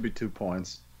 Devils should be 2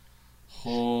 points.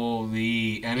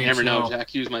 Holy NHL! You never know. Jack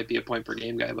Hughes might be a point per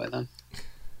game guy by then.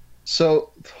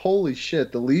 So holy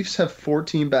shit! The Leafs have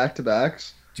 14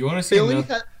 back-to-backs. Do you want to see?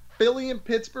 Philly and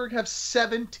Pittsburgh have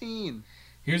 17.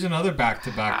 Here's another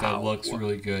back-to-back that looks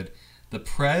really good. The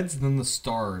Preds and then the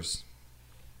Stars.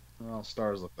 Oh,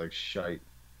 Stars look like shite.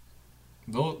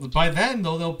 By then,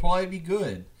 though, they'll probably be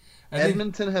good.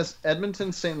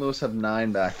 Edmonton, St. Louis have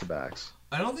 9 back-to-backs.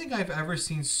 I don't think I've ever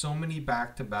seen so many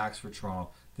back-to-backs for Toronto.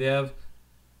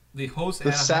 They host.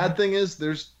 The sad thing is,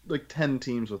 there's like 10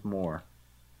 teams with more.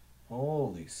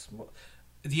 Holy smoke!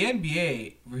 The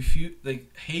NBA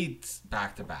hates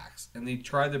back-to-backs, and they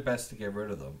try their best to get rid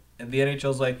of them. And the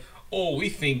NHL's like, oh, we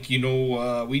think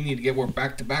we need to get more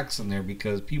back-to-backs in there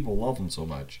because people love them so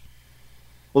much.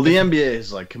 Well, the NBA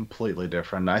is like completely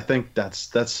different. I think that's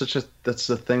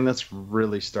the thing that's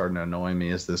really starting to annoy me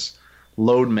is this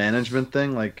load management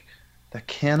thing. Like that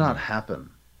cannot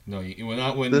happen. No,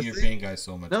 not when you're paying guys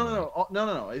so much. No.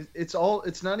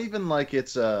 It's not even like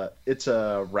it's a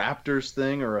Raptors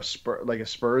thing or a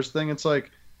Spurs thing. It's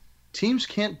like teams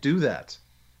can't do that.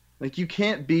 Like you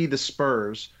can't be the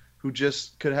Spurs who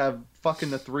just could have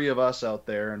fucking the 3 of us out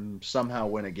there and somehow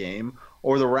win a game,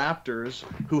 or the Raptors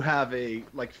who have a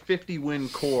 50-win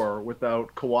core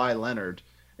without Kawhi Leonard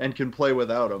and can play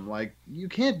without him. Like you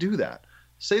can't do that.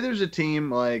 Say there's a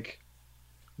team like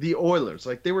the Oilers,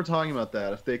 like they were talking about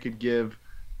that, if they could give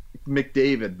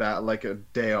McDavid a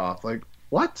day off. Like,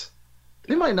 what?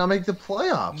 They might not make the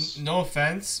playoffs. No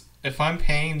offense. If I'm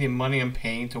paying the money I'm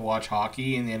paying to watch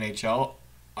hockey in the NHL,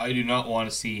 I do not want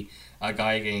to see a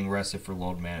guy getting arrested for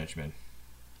load management.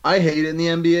 I hate it in the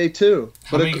NBA too.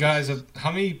 How many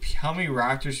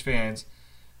Raptors fans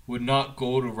would not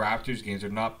go to Raptors games or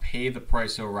not pay the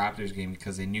price of a Raptors game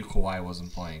because they knew Kawhi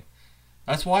wasn't playing?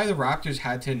 That's why the Raptors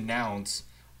had to announce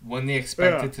when they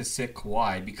expected to sit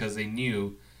Kawhi, because they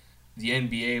knew the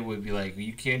NBA would be like,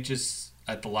 you can't just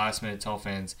at the last minute tell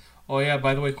fans, oh yeah,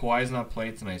 by the way, Kawhi's not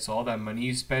playing tonight, so all that money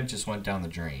you spent just went down the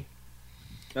drain.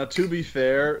 Now, to be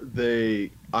fair,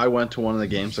 I went to one of the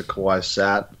games that Kawhi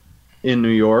sat in New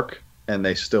York, and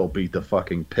they still beat the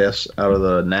fucking piss out of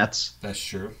the Nets. That's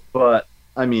true. But,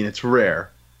 I mean, it's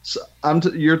rare. So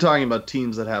you're talking about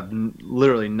teams that have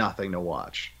literally nothing to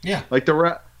watch. Yeah. Like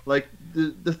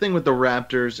the thing with the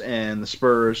Raptors and the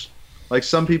Spurs, like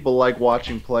some people like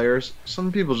watching players,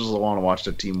 some people just want to watch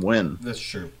their team win. That's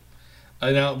true.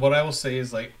 Now, what I will say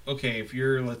is, like, okay, if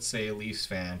you're, let's say, a Leafs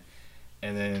fan,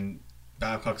 and then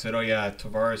Babcock said, oh yeah,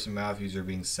 Tavares and Matthews are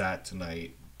being sat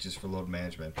tonight just for load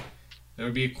management, there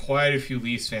would be quite a few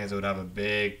Leafs fans that would have a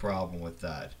big problem with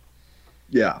that.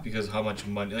 Yeah. Because how much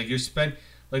money, like,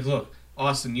 like, look,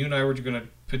 Austin, you and I were going to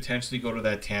potentially go to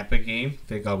that Tampa game.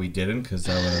 Thank God we didn't, because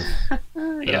that would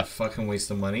have been a fucking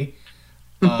waste of money.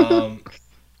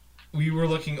 We were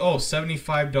looking,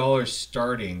 $75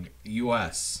 starting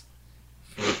US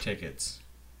for tickets.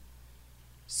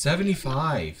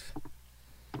 75.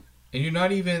 And you're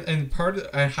not even, and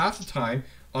half the time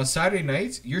on Saturday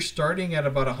nights you're starting at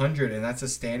about 100, and that's a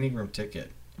standing room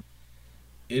ticket.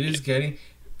 It is getting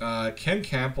Ken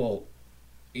Campbell.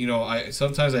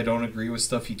 Sometimes I don't agree with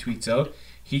stuff he tweets out.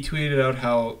 He tweeted out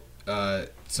how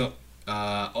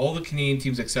all the Canadian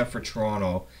teams except for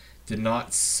Toronto did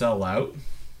not sell out,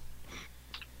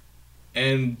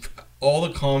 and all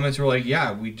the comments were like,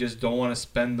 "Yeah, we just don't want to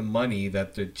spend the money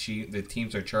that the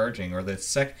teams are charging, or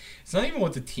It's not even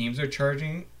what the teams are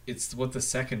charging; it's what the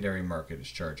secondary market is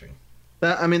charging."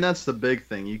 That's the big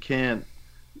thing. You can't,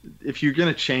 if you're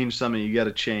gonna change something, you got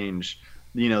to change,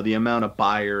 the amount of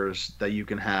buyers that you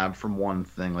can have from one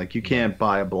thing. Like you can't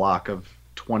buy a block of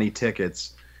 20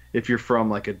 tickets if you're from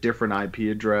like a different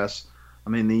IP address. I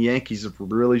mean, the Yankees have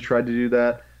really tried to do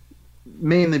that.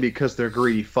 Mainly because they're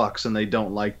greedy fucks and they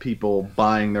don't like people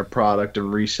buying their product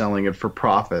and reselling it for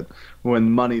profit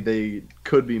when money they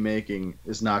could be making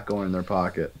is not going in their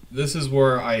pocket. This is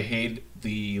where I hate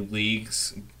the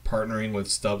leagues partnering with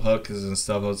StubHub, because in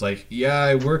StubHub's like,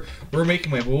 yeah, we're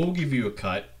making money, but we'll give you a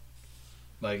cut.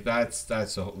 Like that's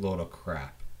a load of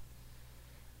crap.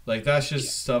 Like that's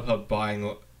just StubHub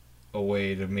buying a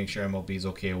way to make sure MLB's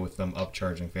okay with them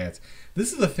upcharging fans.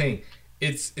 This is the thing.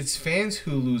 It's fans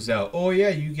who lose out. Oh yeah,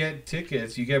 you get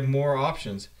tickets, you get more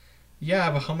options.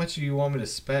 Yeah, but how much do you want me to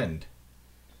spend?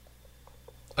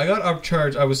 I got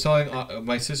upcharged. I was telling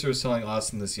my sister was telling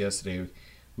Austin this yesterday.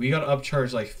 We got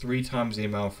upcharged like 3 times the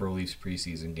amount for a Leafs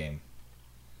preseason game.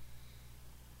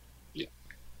 Yeah.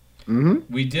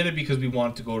 Mm-hmm. We did it because we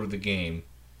wanted to go to the game.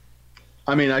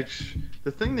 I mean,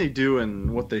 the thing they do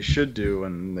and what they should do,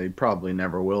 and they probably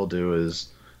never will do, is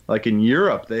like in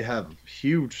Europe they have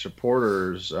huge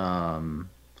supporters.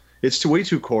 It's way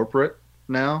too corporate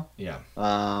now. Yeah.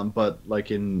 But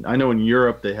like I know in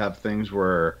Europe they have things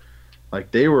where,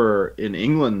 like they were in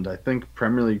England, I think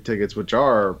Premier League tickets, which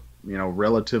are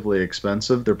relatively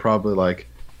expensive. They're probably like,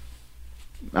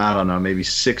 I don't know, maybe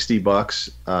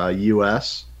 $60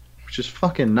 US, which is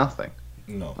fucking nothing.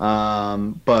 No.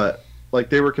 But like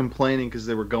they were complaining because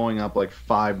they were going up like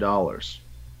 $5.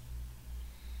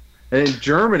 And in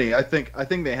Germany, I think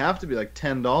they have to be like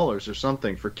 $10 or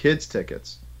something for kids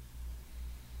tickets.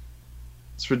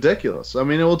 It's ridiculous. I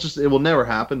mean, it will never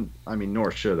happen. I mean,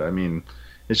 nor should it. I mean,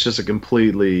 it's just a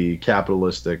completely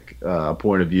capitalistic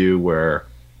point of view where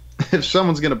if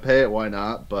someone's going to pay it, why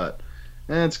not? But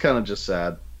it's kind of just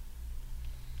sad.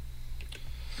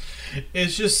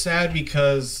 It's just sad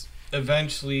because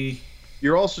eventually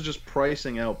you're also just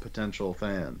pricing out potential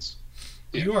fans.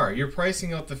 You are. You're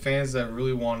pricing out the fans that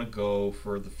really want to go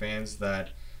for the fans that,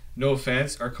 no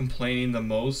offense, are complaining the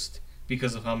most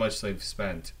because of how much they've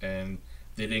spent and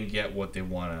they didn't get what they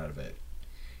want out of it.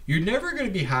 You're never going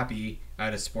to be happy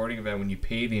at a sporting event when you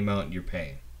pay the amount you're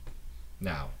paying.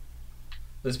 Now,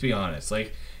 let's be honest.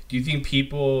 Like, do you think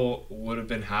people would have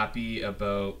been happy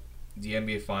about the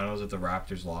NBA Finals if the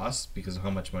Raptors lost because of how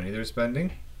much money they're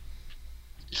spending?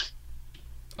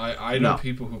 I know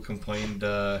people who complained,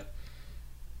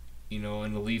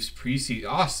 in the Leafs preseason.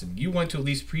 Austin, you went to a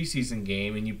Leafs preseason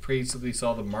game and you basically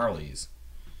saw the Marlies.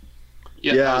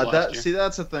 Yeah, that's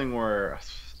the thing where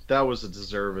that was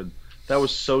that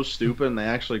was so stupid, and they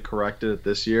actually corrected it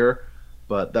this year,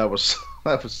 but that was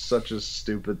such a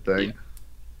stupid thing.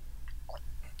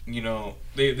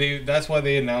 They that's why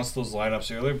they announced those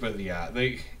lineups earlier, but yeah,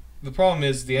 the problem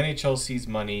is the NHL sees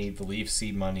money, the Leafs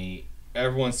see money,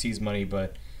 everyone sees money,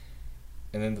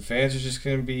 and then the fans are just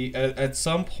going to be at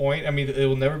some point. I mean, it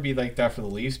will never be like that for the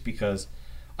Leafs because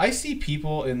I see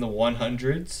people in the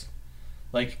 100s.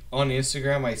 Like on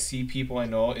Instagram, I see people I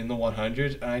know in the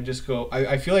 100s, and I just go,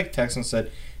 I feel like Texan said,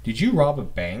 "Did you rob a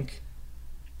bank?"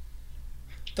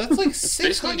 That's like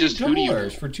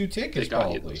 $600 for 2 tickets,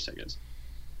 probably.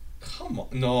 Come on,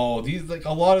 no, these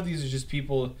a lot of these are just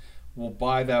people will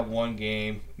buy that one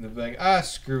game. And they'll be like,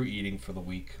 screw eating for the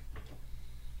week.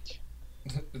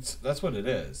 That's what it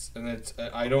is, and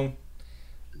I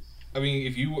mean,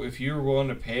 if you're willing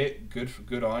to pay it,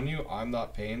 good on you. I'm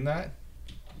not paying that.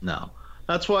 No.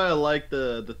 That's why I like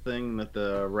the thing that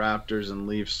the Raptors and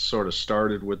Leafs sort of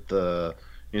started with the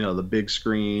big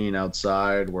screen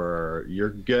outside where you're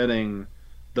getting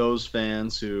those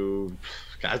fans who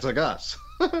guys like us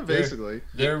basically.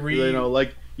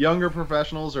 Like younger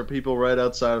professionals or people right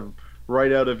out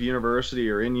of university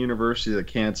or in university that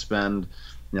can't spend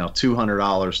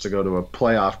 $200 to go to a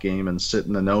playoff game and sit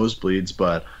in the nosebleeds,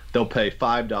 but they'll pay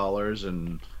 $5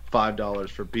 and $5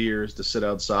 for beers to sit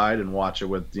outside and watch it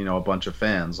with a bunch of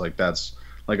fans. Like that's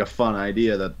like a fun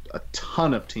idea that a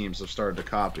ton of teams have started to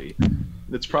copy.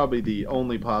 It's probably the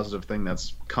only positive thing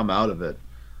that's come out of it.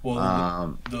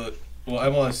 Well,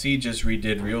 MLSE just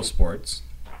redid Real Sports.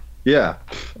 Yeah,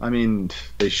 I mean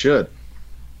they should,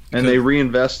 and they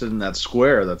reinvested in that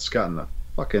square that's gotten a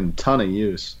fucking ton of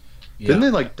use. Yeah. Didn't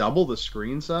they like double the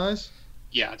screen size?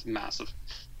 Yeah, it's massive.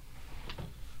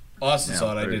 Austin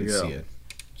saw it. I didn't see it.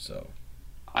 So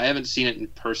I haven't seen it in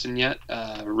person yet.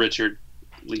 Richard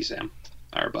Leesam,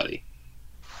 our buddy,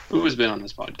 who has been on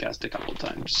this podcast a couple of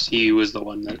times, he was the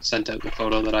one that sent out the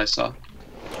photo that I saw.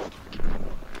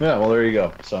 Yeah, well, there you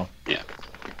go. So yeah.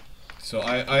 So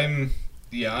I'm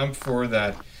for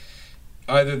that.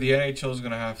 Either the NHL is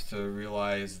going to have to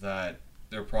realize that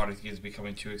their product is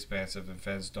becoming too expensive and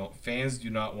fans do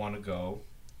not want to go,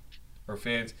 or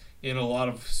fans in a lot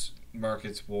of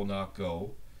markets will not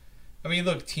go. I mean,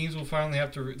 look, teams will finally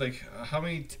have to how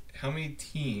many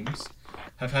teams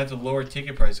have had to lower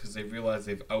ticket price because they've realized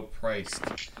they've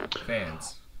outpriced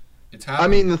fans. It's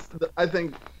happening. I mean, I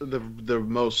think the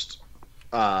most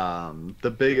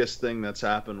the biggest thing that's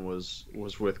happened was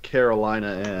with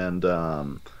Carolina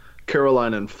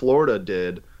and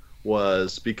Florida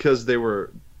was because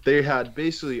they had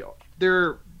basically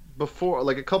before,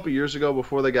 like a couple years ago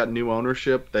before they got new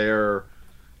ownership, their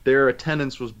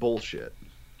attendance was bullshit.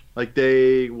 Like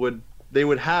they would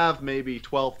have maybe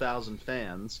 12,000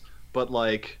 fans, but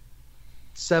like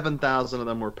 7,000 of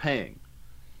them were paying.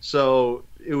 So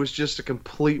it was just a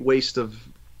complete waste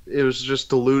it was just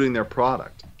diluting their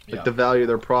product. Like the value of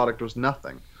their product was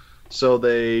nothing. So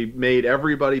they made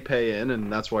everybody pay in,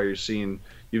 and that's why you've seen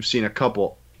a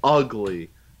couple ugly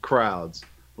crowds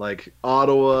like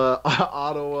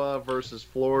Ottawa versus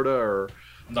Florida, or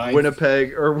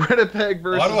Winnipeg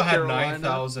versus Ottawa had Carolina.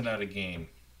 9,000 at a game.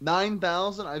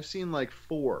 9,000? I've seen like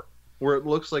 4 where it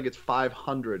looks like it's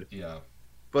 500. Yeah.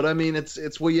 But I mean,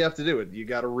 it's what you have to do. You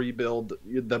got to rebuild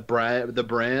the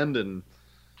brand, and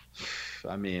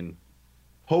I mean,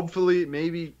 hopefully,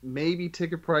 maybe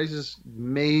ticket prices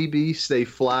maybe stay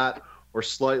flat or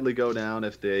slightly go down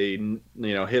if they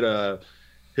hit a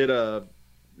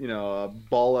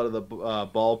ball out of the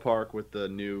ballpark with the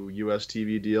new US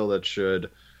TV deal that should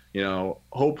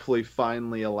hopefully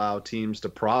finally allow teams to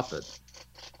profit.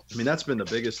 I mean, that's been the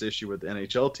biggest issue with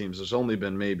NHL teams. There's only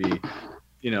been maybe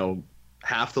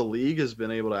half the league has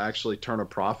been able to actually turn a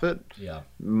profit. Yeah.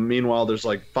 Meanwhile, there's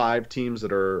like 5 teams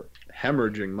that are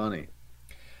hemorrhaging money.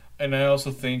 And I also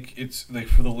think it's like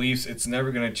for the Leafs, it's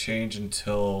never going to change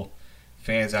until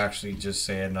fans actually just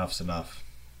say enough's enough.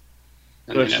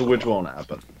 Which won't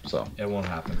happen. So it won't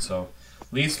happen. So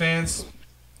Leafs fans,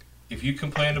 if you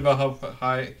complain about how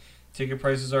high ticket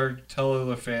prices are, tell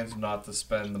other fans not to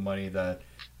spend the money that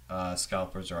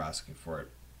scalpers are asking for it.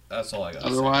 That's all I got.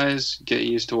 Otherwise, get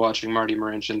used to watching Marty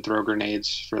Marincin throw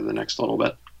grenades for the next little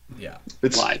bit. Yeah,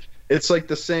 it's live. It's like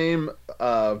the same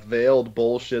veiled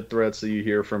bullshit threats that you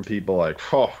hear from people like,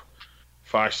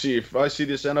 if I see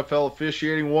this NFL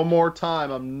officiating one more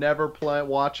time, I'm never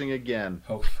watching again.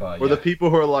 Or the people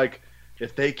who are like,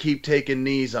 if they keep taking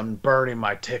knees, I'm burning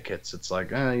my tickets. It's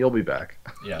like, you'll be back.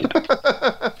 Yeah.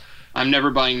 I'm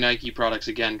never buying Nike products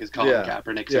again because Colin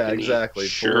Kaepernick took a knee. Exactly.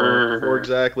 Sure. For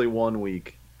exactly 1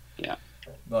 week. Yeah.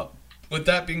 Well, with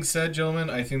that being said, gentlemen,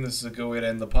 I think this is a good way to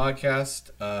end the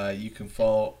podcast. You can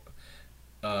follow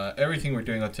everything we're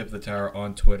doing on Tip of the Tower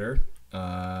on Twitter.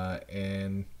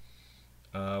 And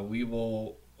we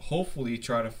will hopefully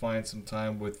try to find some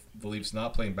time with the Leafs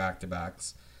not playing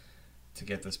back-to-backs to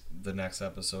get the next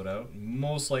episode out.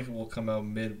 Most likely will come out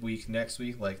midweek next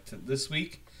week, like this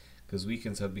week, because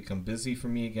weekends have become busy for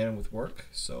me again with work.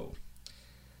 So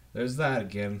there's that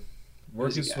again.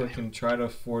 Working so I can try to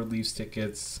afford Leafs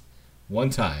tickets one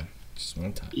time. Just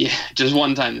one time. Yeah, just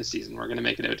one time this season. We're going to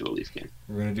make it out to a Leaf game.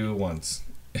 We're going to do it once.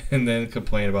 And then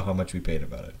complain about how much we paid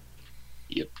about it.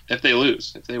 Yep. If they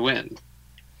lose. If they win,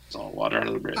 it's all water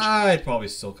under the bridge. I'd probably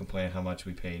still complain how much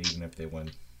we paid even if they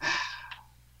win.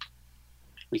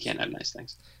 We can't have nice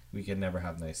things. We can never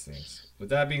have nice things. With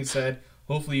that being said,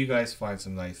 hopefully you guys find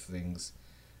some nice things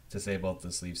to say about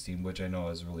this Leafs team, which I know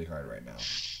is really hard right now.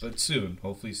 But soon,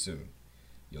 hopefully soon,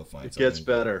 you'll find something. It gets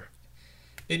better.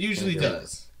 It usually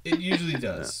does. It usually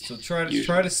does. So try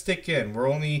to stick in. We're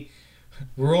only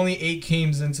 8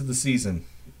 games into the season.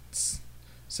 It's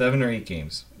 7 or 8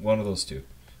 games. One of those two.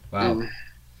 Wow.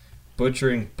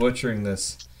 Butchering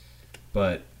this.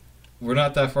 But we're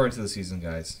not that far into the season,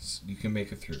 guys. You can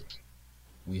make it through.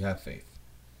 We have faith.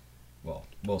 Well,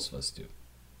 most of us do.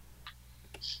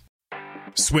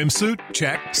 Swimsuit?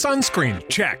 Check. Sunscreen?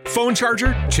 Check. Phone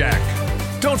charger? Check.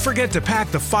 Don't forget to pack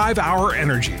the 5-Hour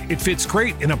Energy. It fits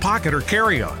great in a pocket or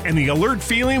carry-on, and the alert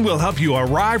feeling will help you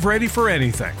arrive ready for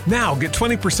anything. Now get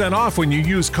 20% off when you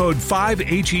use code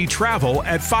 5HETRAVEL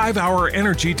at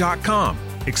 5hourenergy.com.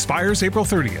 Expires April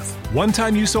 30th.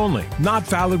 One-time use only. Not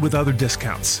valid with other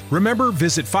discounts. Remember,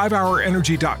 visit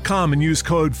 5hourenergy.com and use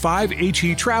code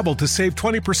 5HETRAVEL to save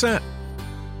 20%.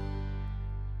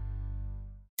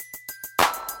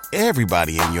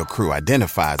 Everybody in your crew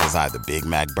identifies as either Big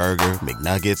Mac Burger,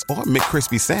 McNuggets, or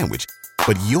McCrispy Sandwich.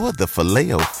 But you're the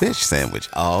Filet-O-Fish Sandwich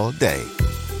all day.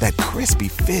 That crispy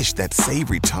fish, that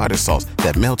savory tartar sauce,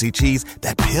 that melty cheese,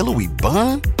 that pillowy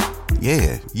bun.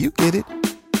 Yeah, you get it.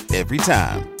 Every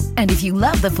time. And if you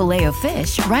love the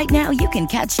Filet-O-Fish, right now you can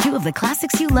catch 2 of the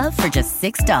classics you love for just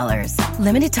 $6.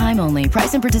 Limited time only.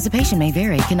 Price and participation may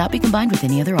vary. Cannot be combined with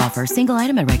any other offer. Single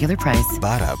item at regular price.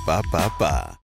 Ba-da-ba-ba-ba.